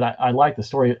didn't. But I like the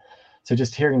story. So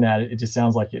just hearing that, it just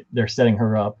sounds like they're setting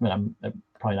her up. And I'm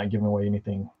probably not giving away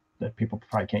anything that people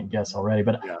probably can't guess already.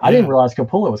 But I didn't realize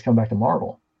Capullo was coming back to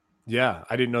Marvel. Yeah,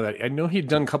 I didn't know that. I know he'd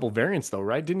done a couple variants though,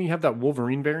 right? Didn't he have that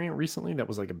Wolverine variant recently? That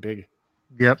was like a big.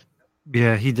 Yep.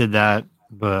 Yeah, he did that.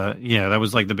 But yeah, that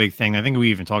was like the big thing. I think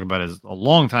we even talked about it a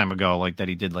long time ago, like that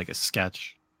he did like a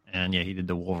sketch, and yeah, he did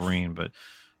the Wolverine. But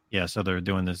yeah, so they're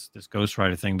doing this Ghost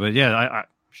Rider thing. But yeah,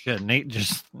 shit, Nate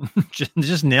just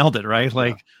nailed it, right?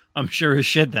 Like I'm sure as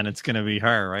shit then it's gonna be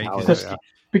her, right? Because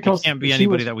it can't be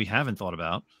anybody that we haven't thought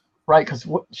about, right? Because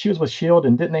she was with Shield,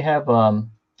 and didn't they have I'm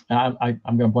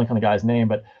gonna blank on the guy's name,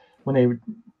 but when they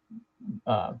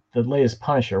the latest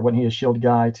Punisher, wasn't he a Shield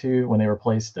guy too? When they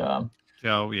replaced Joe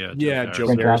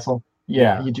Frank Castle,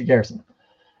 Joe Garrison,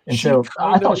 and so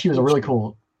I thought she was a really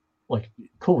cool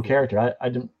character.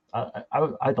 I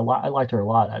liked her a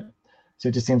lot. So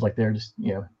it just seems like they're just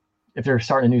if they're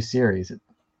starting a new series,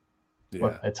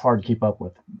 it's hard to keep up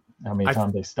with how many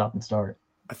times they stop and start.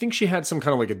 I think she had some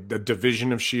kind of like a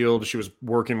division of Shield she was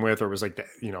working with, or it was like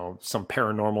some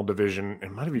paranormal division.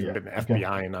 It might have even been the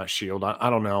FBI and not Shield. I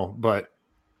don't know, but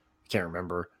I can't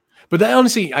remember. But that,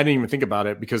 honestly, I didn't even think about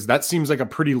it, because that seems like a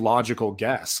pretty logical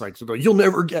guess. Like, so you'll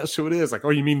never guess who it is. Like,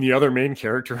 oh, you mean the other main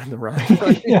character in the run?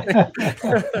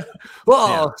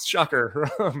 Well, shocker.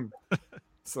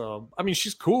 So, I mean,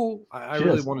 she's cool. I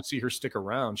really want to see her stick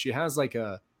around. She has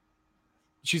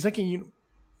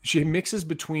she mixes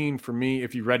between, for me,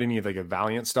 if you read any of like a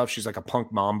Valiant stuff, she's like a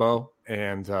Punk Mambo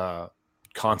and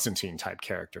Constantine type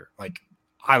character. Like,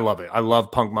 I love it. I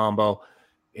love Punk Mambo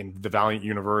in the Valiant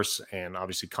universe, and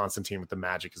obviously Constantine with the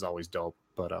magic is always dope.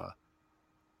 But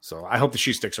So I hope that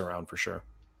she sticks around for sure.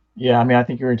 Yeah, I mean, I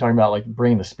think you were talking about like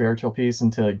bringing the spiritual piece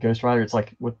into Ghost Rider. It's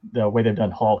like with the way they've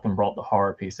done Hulk and brought the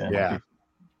horror piece in. Yeah. Like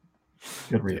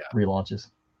good relaunches.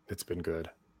 It's been good,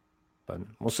 but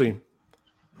we'll see.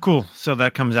 Cool. So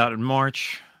that comes out in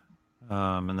March,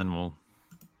 and then we'll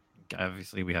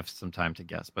obviously we have some time to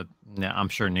guess, but I'm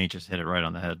sure Nate just hit it right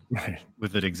on the head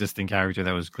with an existing character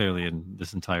that was clearly in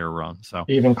this entire run. So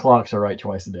even clocks are right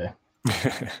twice a day.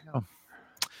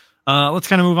 Let's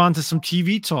kind of move on to some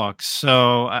TV talk.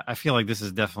 So I feel like this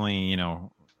is definitely,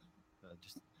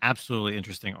 just absolutely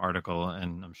interesting article,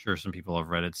 and I'm sure some people have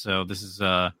read it. So this is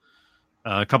a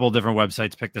couple of different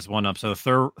websites picked this one up. So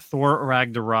Thor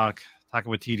Ragnarok, Taika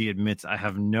Waititi admits, I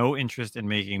have no interest in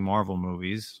making Marvel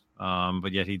movies,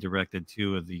 but yet he directed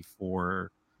 2 of the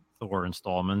 4 Thor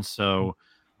installments. So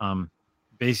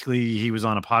basically, he was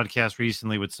on a podcast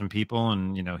recently with some people,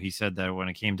 and he said that when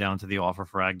it came down to the offer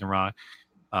for Ragnarok,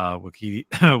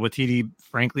 Waititi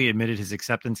frankly admitted his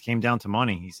acceptance came down to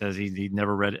money. He says he'd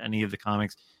never read any of the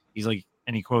comics. He's like,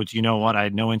 and he quotes, "You know what? I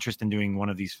had no interest in doing one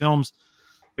of these films.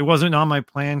 It wasn't on my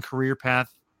planned career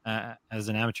path as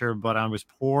an amateur, but I was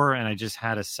poor and I just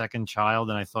had a second child,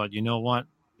 and I thought, you know what?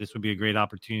 This would be a great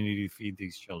opportunity to feed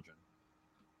these children."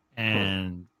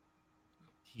 And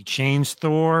he changed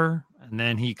Thor, and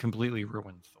then he completely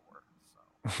ruined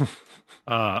Thor.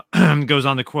 So, goes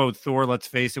on to quote, "Thor, let's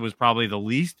face it, was probably the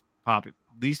least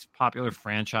popular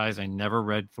franchise. I never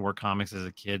read Thor comics as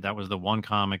a kid. That was the one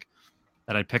comic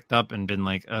that I picked up and been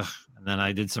like, ugh." And then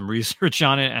I did some research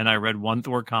on it, and I read one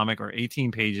Thor comic or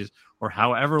 18 pages or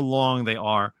however long they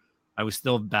are. I was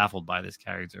still baffled by this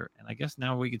character. And I guess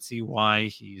now we could see why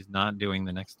he's not doing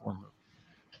the next Thor movie.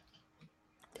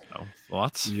 So,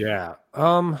 thoughts? Yeah.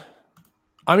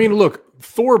 I mean, look,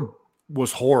 Thor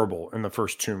was horrible in the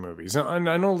first 2 movies. And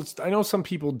I know some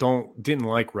people didn't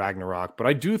like Ragnarok, but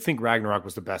I do think Ragnarok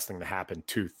was the best thing to happen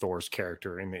to Thor's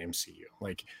character in the MCU.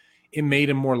 Like, it made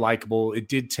him more likable. It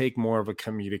did take more of a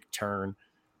comedic turn,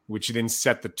 which then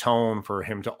set the tone for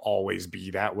him to always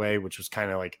be that way, which was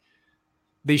kind of like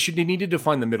they needed to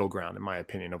find the middle ground, in my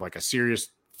opinion, of like a serious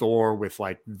Thor with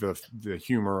like the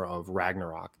humor of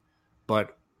Ragnarok.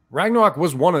 But Ragnarok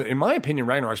was in my opinion,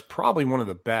 Ragnarok is probably one of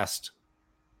the best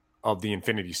of the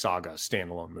Infinity Saga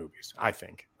standalone movies, I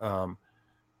think.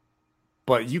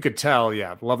 But you could tell,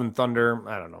 Love and Thunder,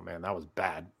 I don't know, man, that was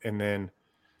bad. And then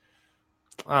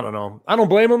I don't know. I don't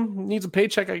blame him. Needs a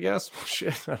paycheck, I guess.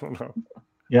 Shit, I don't know.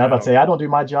 Yeah, I'm about to say I don't do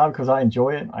my job because I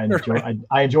enjoy it.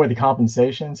 I enjoy the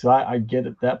compensation, so I get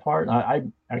it, that part.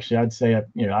 I'd say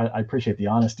I appreciate the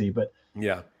honesty, but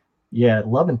yeah,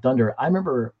 Love and Thunder. I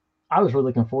remember I was really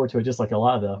looking forward to it, just like a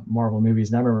lot of the Marvel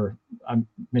movies. And I remember I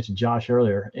mentioned Josh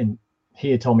earlier, and he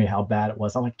had told me how bad it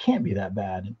was. I'm like, can't be that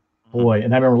bad, and boy.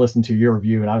 And I remember listening to your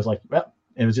review, and I was like, well,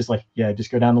 it was just like, yeah,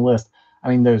 just go down the list. I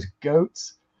mean, those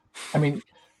goats. I mean,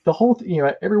 the whole,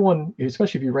 everyone,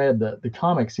 especially if you read the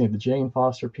comics, the Jane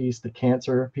Foster piece, the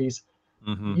cancer piece,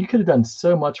 you could have done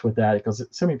so much with that because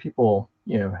so many people,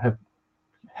 have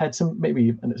had some maybe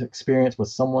an experience with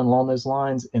someone along those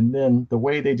lines. And then the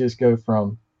way they just go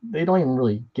from, they don't even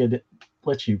really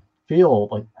let you feel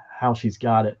like how she's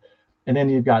got it. And then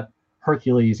you've got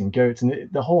Hercules and goats, and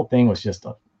the whole thing was just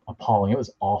appalling. It was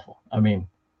awful. I mean,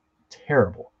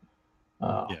 terrible.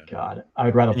 Oh God!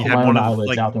 I'd rather pull my own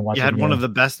eyelids out than watch it. You had one of the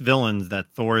best villains that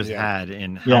Thor's had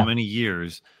in how many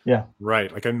years? Yeah,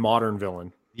 right. Like a modern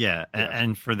villain. Yeah,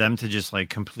 and for them to just like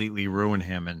completely ruin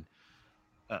him, and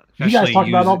you guys talk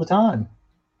about it all the time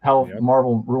how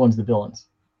Marvel ruins the villains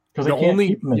because they can't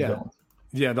keep them as villains.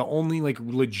 Yeah, the only like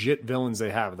legit villains they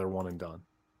have, they're one and done,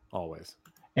 always.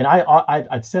 And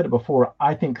I'd said it before.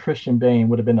 I think Christian Bale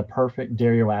would have been the perfect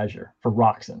Dario Azure for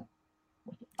Roxxon.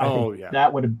 I think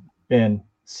that would have been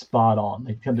spot on.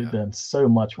 They could have done so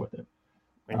much with it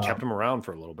and kept him around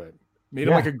for a little bit. Made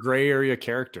him like a gray area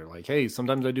character. Like, hey,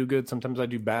 sometimes I do good, sometimes I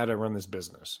do bad. I run this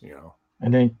business,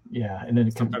 And then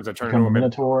sometimes I turn into a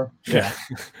minotaur. Yeah.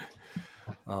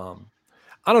 I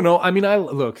don't know. I mean,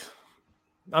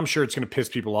 I'm sure it's going to piss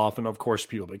people off, and of course,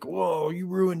 people are like, "Whoa, you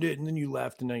ruined it," and then you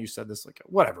left, and now you said this. Like,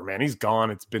 whatever, man. He's gone.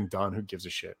 It's been done. Who gives a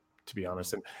shit? To be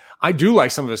honest. And I do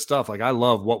like some of this stuff. Like I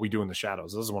love What We Do in the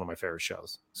Shadows. This is one of my favorite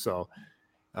shows. So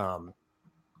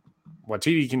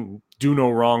Waititi can do no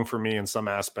wrong for me in some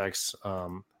aspects.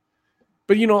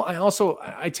 But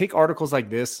I take articles like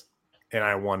this and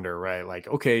I wonder, right? Like,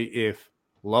 okay, if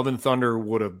Love and Thunder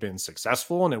would have been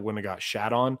successful and it wouldn't have got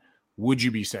shat on, would you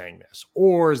be saying this?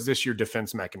 Or is this your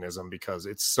defense mechanism because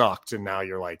it sucked and now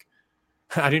you're like,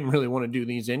 I didn't really want to do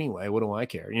these anyway. What do I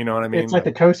care? You know what I mean? It's like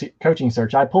the coaching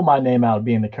search. I pulled my name out of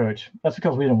being the coach. That's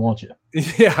because we didn't want you.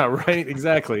 Yeah, right.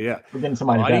 Exactly. Yeah. We're getting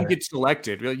somebody I better. didn't get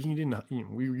selected. You didn't.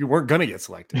 You weren't going to get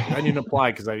selected. I didn't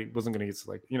apply because I wasn't going to get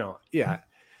selected. You know. Yeah.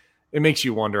 It makes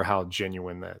you wonder how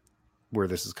genuine where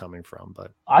this is coming from.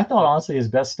 But I thought honestly his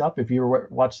best stuff, if you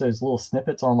watch those little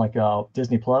snippets on like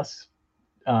Disney Plus,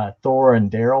 Thor and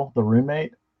Daryl, the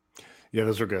roommate. Yeah,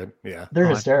 those are good. Yeah, they're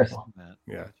hysterical.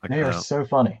 Yeah, they are so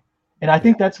funny, and I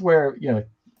think that's where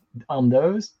on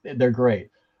those they're great.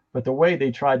 But the way they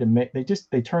tried to make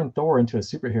they turned Thor into a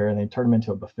superhero and they turned him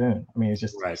into a buffoon. I mean, it's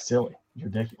just silly, it's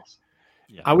ridiculous.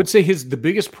 Yeah. I would say the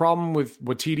biggest problem with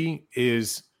Waititi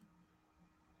is.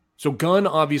 So Gunn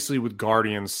obviously with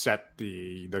Guardians set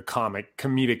the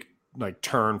comedic like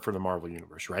turn for the Marvel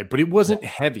universe, right? But it wasn't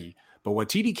heavy. But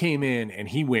Waititi came in and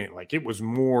he went like it was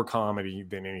more comedy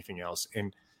than anything else.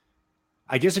 And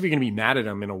I guess if you're gonna be mad at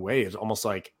him in a way, it's almost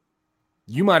like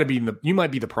you might be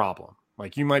the problem.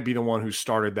 Like you might be the one who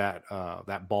started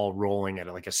that ball rolling at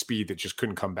like a speed that just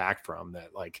couldn't come back from.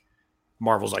 That like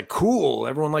Marvel's like cool.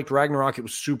 Everyone liked Ragnarok. It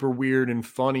was super weird and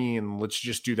funny, and let's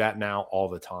just do that now all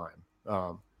the time.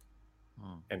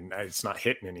 And it's not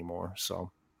hitting anymore.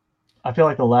 So I feel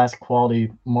like the last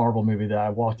quality Marvel movie that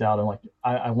I walked out and like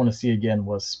I want to see again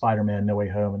was Spider-Man No Way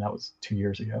Home, and that was 2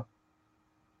 years ago.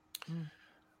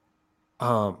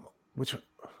 Which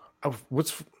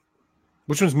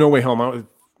one's No Way Home?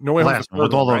 No Way Home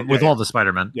with all the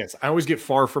Spider-Man. Yes, I always get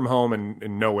Far From Home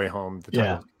and No Way Home.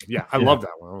 I love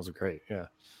that one. That was great.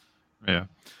 Yeah.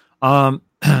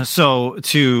 So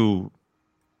to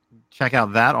check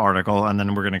out that article, and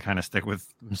then we're going to kind of stick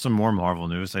with some more Marvel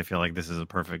news. I feel like this is a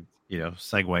perfect,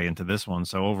 segue into this one.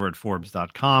 So over at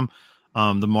Forbes.com,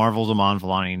 the Marvel's Iman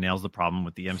Vellani nails the problem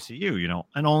with the MCU,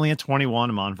 and only at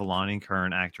 21, Iman Vellani,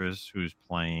 current actress who's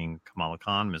playing Kamala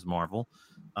Khan, Ms. Marvel.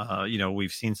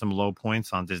 We've seen some low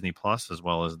points on Disney Plus as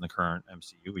well as in the current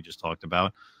MCU we just talked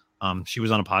about. She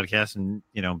was on a podcast and,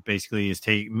 basically is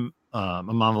Iman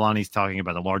Vellani's talking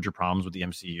about the larger problems with the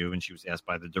MCU. And she was asked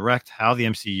by The Direct how the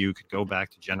MCU could go back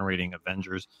to generating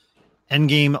Avengers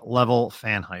Endgame level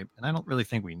fan hype. And I don't really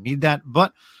think we need that.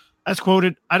 But as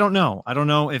quoted, I don't know. I don't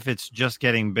know if it's just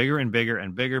getting bigger and bigger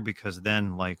and bigger, because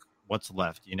then like what's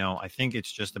left? I think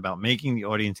it's just about making the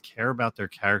audience care about their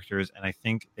characters. And I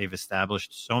think they've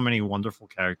established so many wonderful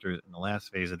characters in the last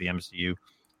phase of the MCU.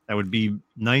 That would be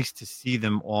nice to see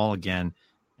them all again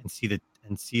and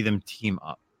see them team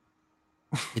up.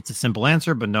 It's a simple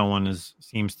answer, but no one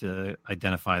seems to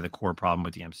identify the core problem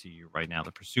with the MCU right now.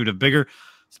 The pursuit of bigger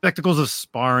spectacles of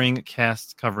sparring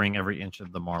casts covering every inch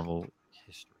of the Marvel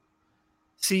history.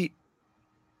 See,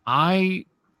 I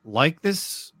like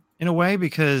this in a way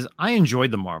because I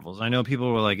enjoyed the Marvels. I know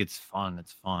people were like, it's fun,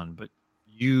 but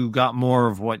you got more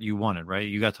of what you wanted, right?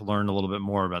 You got to learn a little bit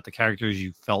more about the characters.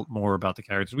 You felt more about the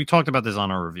characters. We talked about this on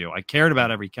our review. I cared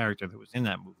about every character that was in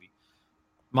that movie.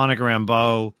 Monica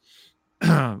Rambeau,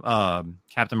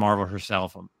 Captain Marvel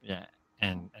herself,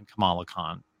 and Kamala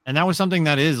Khan. And that was something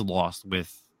that is lost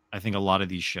with, I think, a lot of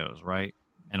these shows, right?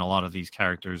 And a lot of these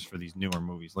characters for these newer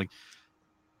movies. Like,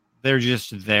 they're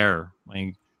just there.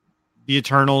 Like, The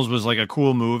Eternals was like a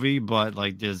cool movie, but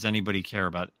like, does anybody care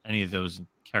about any of those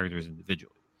characters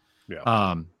individually?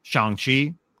 Yeah.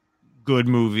 Shang-Chi, good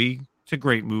movie. It's a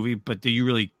great movie, but do you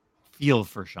really feel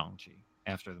for Shang-Chi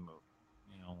after the movie?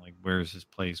 Like, where's his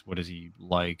place? What is he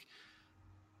like?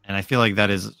 And I feel like that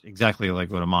is exactly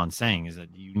like what Amon's saying, is that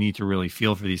you need to really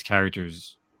feel for these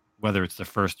characters, whether it's the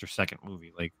first or second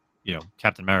movie. Like,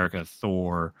 Captain America,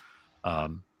 Thor,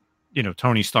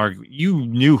 Tony Stark. You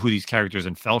knew who these characters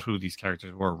and felt who these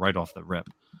characters were right off the rip.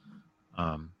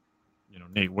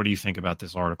 Nate, what do you think about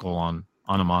this article on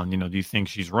Iman? Do you think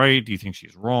she's right? Do you think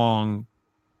she's wrong?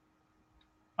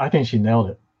 I think she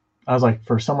nailed it. I was like,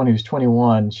 for someone who's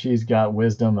 21, she's got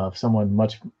wisdom of someone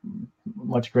much,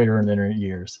 much greater than her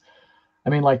years. I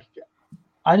mean, like,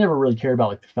 I never really cared about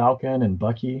like the Falcon and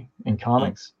Bucky in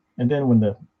comics. And then when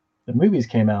the movies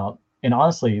came out, and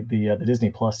honestly, the Disney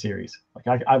Plus series,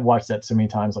 like I've watched that so many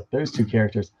times. Like, those two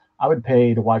characters, I would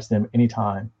pay to watch them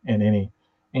anytime in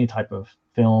any type of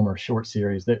film or short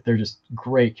series. They're just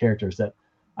great characters that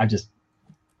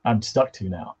I'm stuck to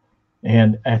now.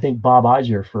 And I think Bob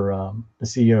Iger, for the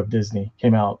CEO of Disney,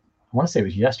 came out, I want to say it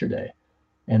was yesterday,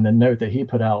 and the note that he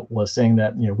put out was saying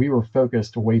that we were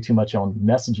focused way too much on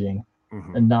messaging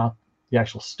and not the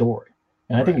actual story.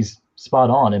 And I think he's spot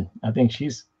on, and I think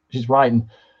she's right. And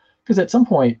because at some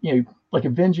point, like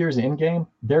Avengers Endgame,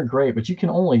 they're great, but you can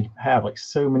only have like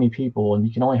so many people, and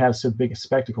you can only have so big a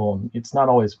spectacle, and it's not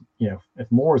always,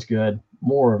 if more is good,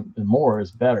 more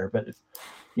is better. But it's,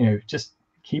 just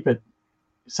keep it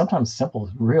sometimes simple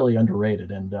is really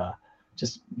underrated, and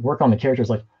just work on the characters.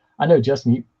 Like I know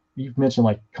Justin, you've mentioned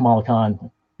like Kamala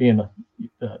Khan being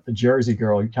the Jersey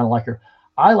girl. You kind of like her.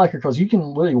 I like her because you can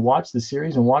literally watch the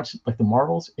series and watch like the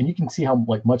Marvels, and you can see how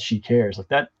like much she cares. Like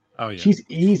that, Oh yeah, she's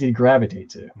easy to gravitate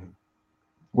to.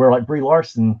 Where like Brie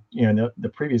Larson, you know, the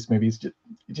previous movies,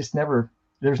 just never.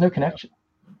 There's no connection.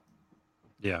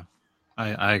 yeah,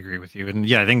 I agree with you, and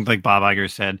yeah, I think like Bob Iger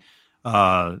said,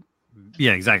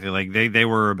 yeah, exactly. Like they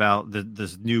were about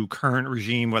this new current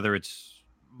regime, whether it's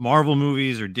Marvel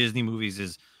movies or Disney movies,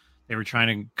 is they were trying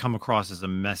to come across as a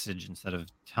message instead of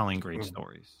telling great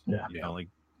stories. Yeah. You know, like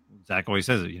Zack always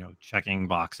says it, you know, checking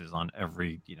boxes on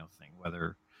every, you know, thing,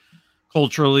 whether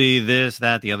culturally this,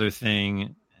 that, the other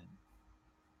thing.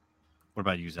 What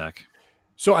about you, Zack?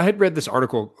 So I had read this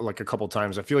article like a couple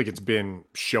times. I feel like it's been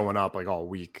showing up like all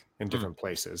week in different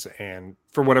places. And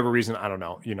for whatever reason, I don't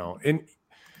know, you know, and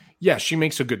yeah, she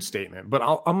makes a good statement, but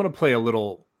I'm going to play a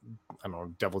little, I don't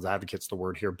know, devil's advocate's the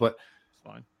word here, but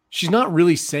Fine. She's not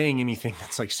really saying anything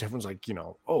that's like, everyone's like, you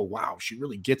know, oh, wow, she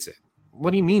really gets it.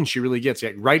 What do you mean she really gets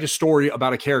it? Write a story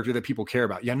about a character that people care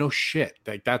about. Yeah, no shit.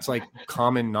 Like that's like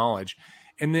common knowledge.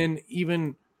 And then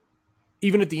even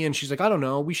at the end, she's like, I don't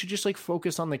know, we should just like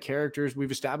focus on the characters.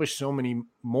 We've established so many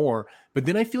more. But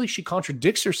then I feel like she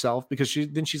contradicts herself because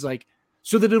she's like,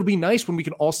 so that it'll be nice when we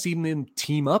can all see them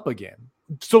team up again.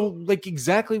 So like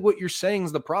exactly what you're saying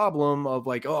is the problem of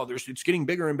like, oh, it's getting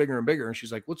bigger and bigger and bigger. And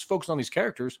she's like, let's focus on these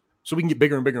characters so we can get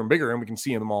bigger and bigger and bigger and we can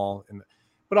see them all.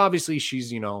 But obviously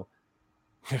she's, you know,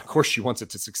 of course she wants it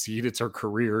to succeed. It's her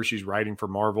career. She's writing for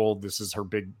Marvel. This is her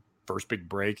first big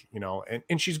break, you know,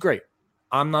 and she's great.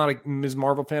 I'm not a Ms.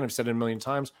 Marvel fan. I've said it a million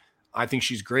times. I think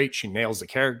she's great. She nails the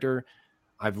character.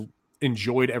 I've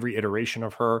enjoyed every iteration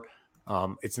of her.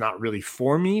 It's not really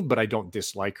for me, but I don't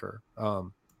dislike her.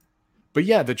 But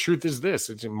yeah, the truth is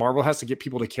this: Marvel has to get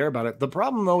people to care about it. The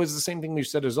problem, though, is the same thing we've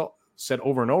said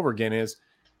over and over again: is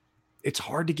it's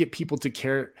hard to get people to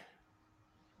care.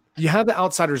 You have the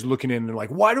outsiders looking in and like,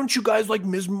 why don't you guys like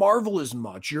Ms. Marvel as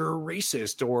much? You're a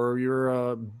racist, or you're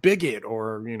a bigot,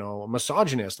 or you know, a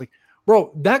misogynist. Like,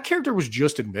 bro, that character was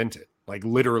just invented like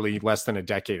literally less than a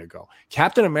decade ago.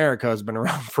 Captain America has been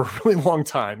around for a really long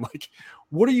time. Like,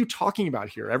 what are you talking about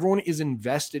here? Everyone is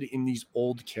invested in these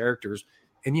old characters.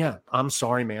 And yeah, I'm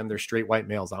sorry, man. They're straight white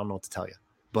males. I don't know what to tell you,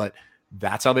 but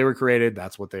that's how they were created.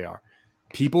 That's what they are.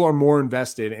 People are more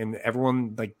invested, and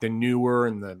everyone like the newer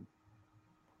and the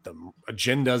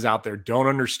agendas out there don't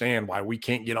understand why we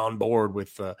can't get on board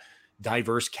with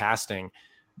diverse casting.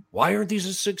 Why aren't these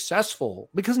as successful?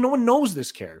 Because no one knows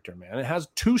this character, man. It has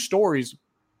 2 stories.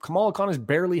 Kamala Khan has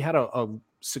barely had a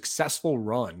successful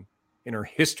run in her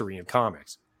history of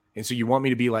comics. And so you want me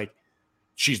to be like,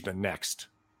 she's the next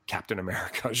Captain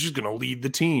America. She's going to lead the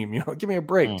team. You know, give me a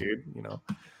break, dude. You know?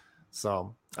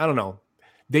 So I don't know.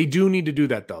 They do need to do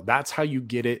that though. That's how you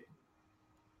get it.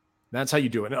 That's how you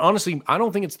do it. And honestly, I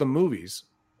don't think it's the movies.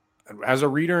 As a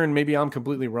reader, and maybe I'm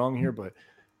completely wrong here, but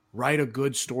write a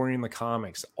good story in the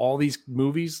comics. All these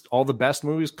movies, all the best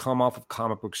movies come off of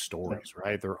comic book stories,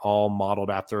 right? They're all modeled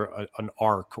after an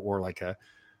arc or like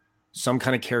some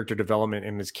kind of character development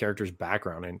in this character's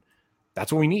background. And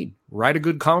that's what we need. Write a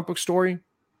good comic book story,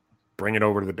 bring it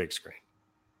over to the big screen.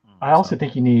 I also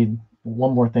think you need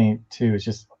one more thing too. It's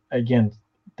just, again,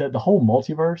 the whole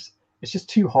multiverse, it's just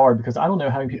too hard because I don't know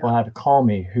how many people have to call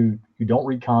me who don't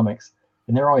read comics,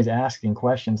 and they're always asking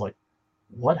questions like,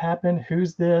 what happened?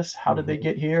 Who's this? How did they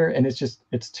get here? And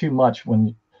it's too much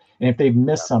and if they've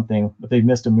missed something, if they've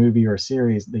missed a movie or a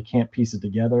series, they can't piece it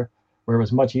together. Where it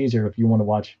was much easier if you want to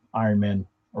watch Iron Man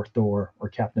or Thor or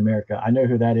Captain America. I know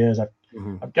who that is.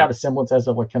 I've got a semblance as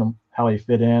of what kind of how they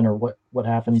fit in or what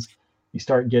happens. You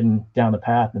start getting down the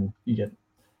path and you get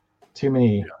too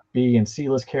many B and C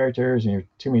list characters and you're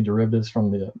too many derivatives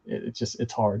from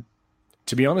it's hard.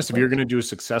 To be honest, if you're going to do a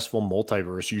successful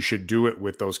multiverse, you should do it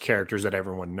with those characters that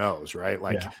everyone knows, right?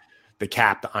 Like the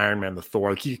Cap, the Iron Man, the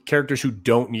Thor, like characters who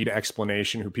don't need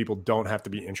explanation, who people don't have to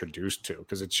be introduced to,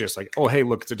 because it's just like, oh, hey,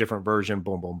 look, it's a different version.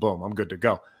 Boom, boom, boom. I'm good to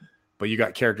go. But you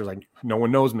got characters like no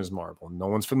one knows Ms. Marvel. No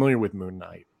one's familiar with Moon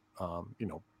Knight. You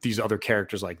know, these other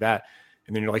characters like that.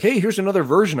 And then you're like, hey, here's another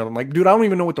version of them. Like, dude, I don't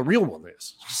even know what the real one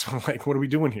is. So like, what are we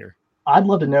doing here? I'd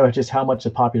love to know just how much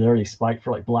the popularity spiked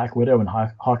for like Black Widow and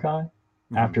Hawkeye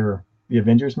after the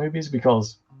Avengers movies,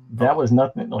 because that was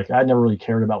nothing. Like, I never really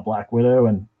cared about Black Widow,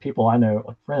 and people I know,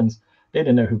 like friends, they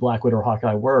didn't know who Black Widow or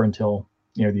Hawkeye were until,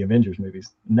 you know, the Avengers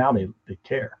movies. Now they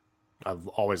care. I've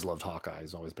always loved Hawkeye.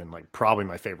 He's always been like probably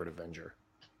my favorite Avenger.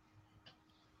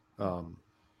 I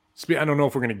don't know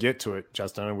if we're going to get to it,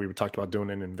 Justin. We talked about doing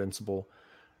an Invincible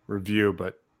review,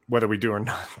 but whether we do or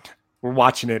not, we're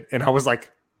watching it, and I was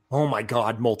like, "Oh my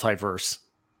god, multiverse!"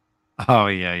 Oh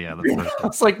yeah. The first I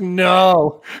was like,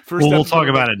 "No." First, we'll talk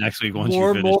about it next week once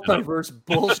more you finish multiverse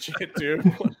bullshit, dude.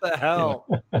 What the hell?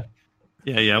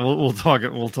 Yeah. We'll talk.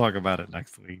 We'll talk about it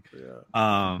next week.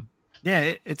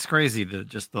 Yeah. It's crazy.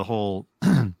 Just the whole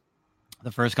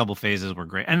the first couple phases were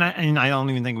great, and I don't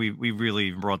even think we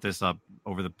really brought this up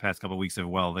over the past couple of weeks as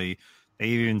well. They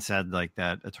even said like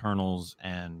that Eternals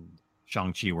and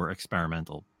Shang-Chi were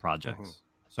experimental projects. Mhm.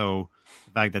 So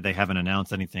the fact that they haven't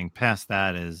announced anything past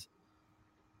that is,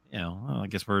 I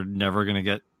guess we're never going to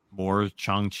get more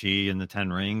Shang-Chi and the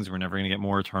Ten Rings. We're never going to get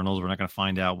more Eternals. We're not going to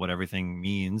find out what everything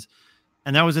means.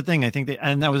 And that was the thing. I think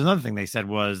and that was another thing they said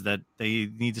was that they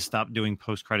need to stop doing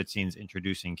post-credit scenes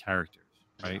introducing characters,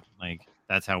 right? Like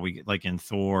that's how we get, like in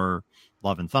Thor,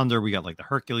 Love and Thunder, we got like the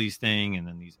Hercules thing, and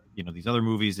then these other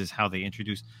movies is how they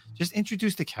introduce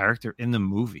the character in the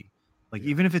movie, like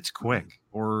even if it's quick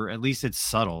or at least it's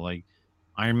subtle. Like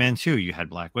Iron Man 2, you had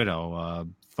Black Widow.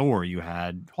 Thor, you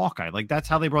had Hawkeye. Like that's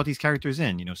how they brought these characters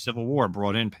in. Civil War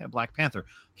brought in Black Panther,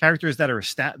 characters that are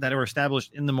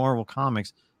established in the Marvel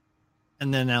comics,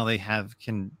 and then now they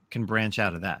can branch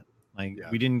out of that. Like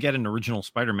we didn't get an original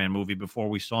Spider-Man movie before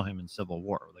we saw him in Civil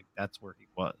War. Like that's where he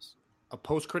was. A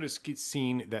post-credit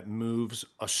scene that moves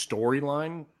a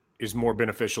storyline is more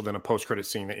beneficial than a post-credit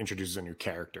scene that introduces a new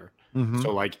character. Mm-hmm.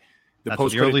 So like that's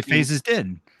what the early phases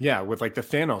did. Yeah, with like the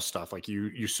Thanos stuff, like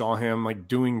you saw him like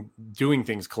doing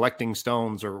things, collecting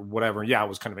stones or whatever. Yeah, it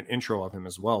was kind of an intro of him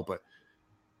as well, but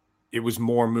it was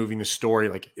more moving the story.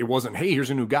 Like it wasn't, hey, here's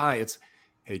a new guy. It's,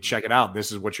 hey, check it out.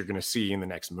 This is what you're going to see in the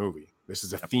next movie. This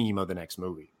is a theme of the next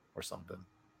movie or something.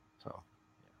 So,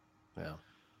 yeah.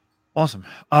 Awesome.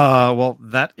 Well,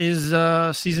 that is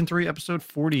season 3, episode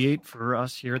 48 for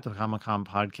us here at the Comic-Con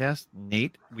podcast.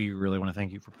 Nate, we really want to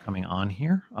thank you for coming on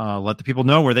here. Let the people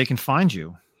know where they can find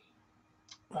you.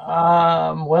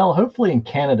 Well, hopefully in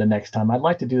Canada next time. I'd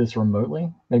like to do this remotely.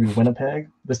 Maybe Winnipeg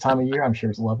this time of year. I'm sure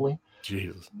it's lovely.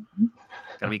 Jesus.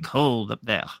 Gotta be cold up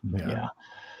there. Yeah.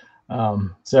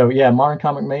 So yeah, Modern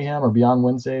Comic Mayhem or Beyond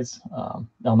Wednesdays on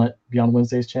that Beyond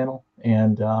Wednesdays channel,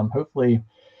 and hopefully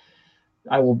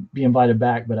I will be invited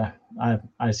back. But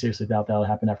I seriously doubt that'll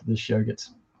happen after this show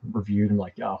gets reviewed. I'm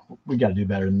like, oh, we got to do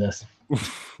better than this.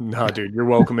 No, dude, you're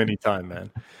welcome anytime,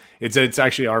 man. It's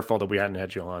actually our fault that we hadn't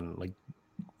had you on like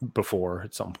before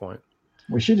at some point.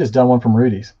 We should just done one from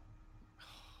Rudy's.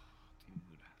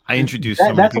 I introduced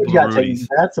so many people to Rudy's.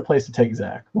 That's the place to take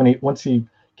Zach once he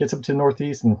gets up to the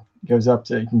Northeast and goes up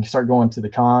to, you can start going to the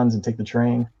cons and take the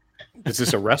train. Is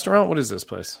this a restaurant? What is this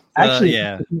place? Actually,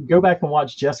 if you go back and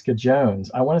watch Jessica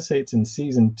Jones, I want to say it's in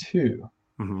season 2,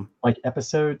 like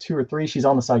episode 2 or 3. She's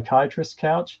on the psychiatrist's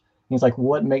couch. And he's like,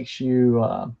 what makes you,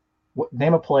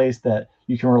 name a place that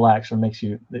you can relax or makes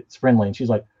you, it's friendly. And she's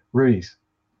like, Rudy's.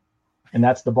 And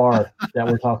that's the bar that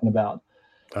we're talking about.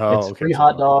 Oh, it's free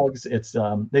hot dogs. It's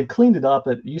they've cleaned it up.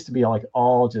 It used to be like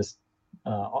all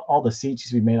the seats used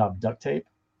to be made out of duct tape.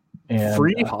 And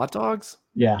free hot dogs?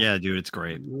 Yeah. Yeah, dude, it's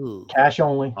great. Cash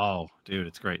only. Oh, dude,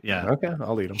 it's great. Yeah. Okay,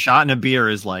 I'll eat them. Shot in a beer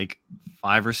is like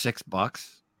 $5 or $6.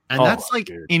 And that's like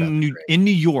dude, in New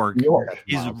York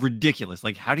is wow. ridiculous.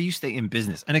 Like, how do you stay in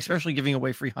business? And especially giving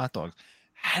away free hot dogs.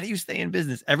 How do you stay in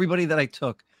business? Everybody that I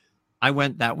took, I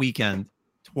went that weekend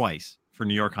twice for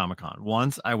New York Comic Con.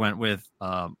 Once I went with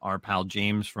our pal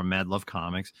James from Mad Love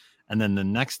Comics. And then the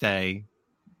next day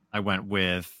I went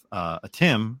with a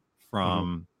Tim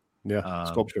from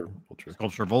Sculpture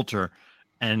Vulture.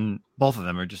 And both of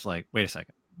them are just like, wait a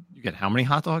second, you get how many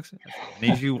hot dogs? As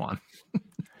many as you want.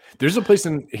 There's a place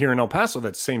here in El Paso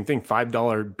that's the same thing,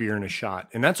 $5 beer and a shot.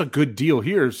 And that's a good deal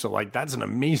here. So like that's an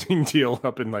amazing deal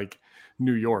up in like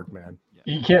New York, man.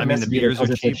 You can't miss the beers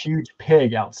because it's a huge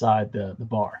pig outside the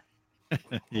bar.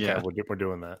 Yeah, okay, we're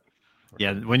doing that.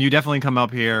 Yeah, when you definitely come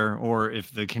up here, or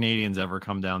if the Canadians ever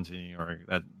come down to New York,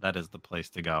 that is the place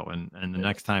to go. And the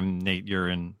next time, Nate, you're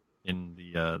in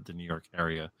the New York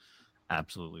area,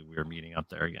 absolutely, we're meeting up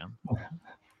there again.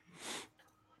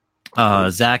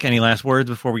 Zach, any last words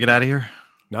before we get out of here?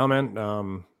 No,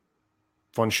 man.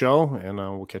 Fun show, and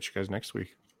we'll catch you guys next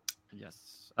week.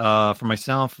 Yes. For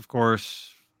myself, of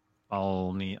course,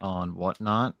 follow me on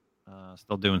Whatnot.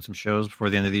 Still doing some shows before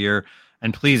the end of the year.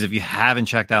 And please, if you haven't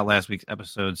checked out last week's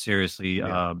episode, seriously,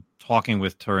 talking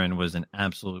with Turin was an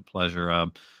absolute pleasure.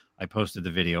 I posted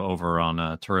the video over on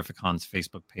Terrificon's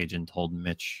Facebook page and told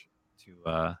Mitch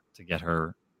to get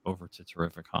her over to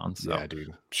Terrificon. So, yeah,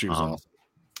 dude, she was awesome.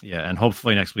 Yeah, and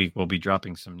hopefully next week we'll be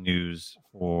dropping some news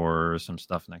for some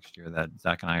stuff next year that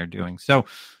Zach and I are doing. So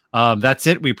that's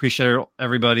it. We appreciate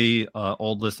everybody,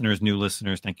 old listeners, new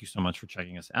listeners. Thank you so much for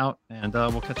checking us out, and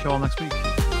we'll catch you all next week.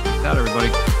 Peace out,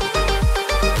 everybody.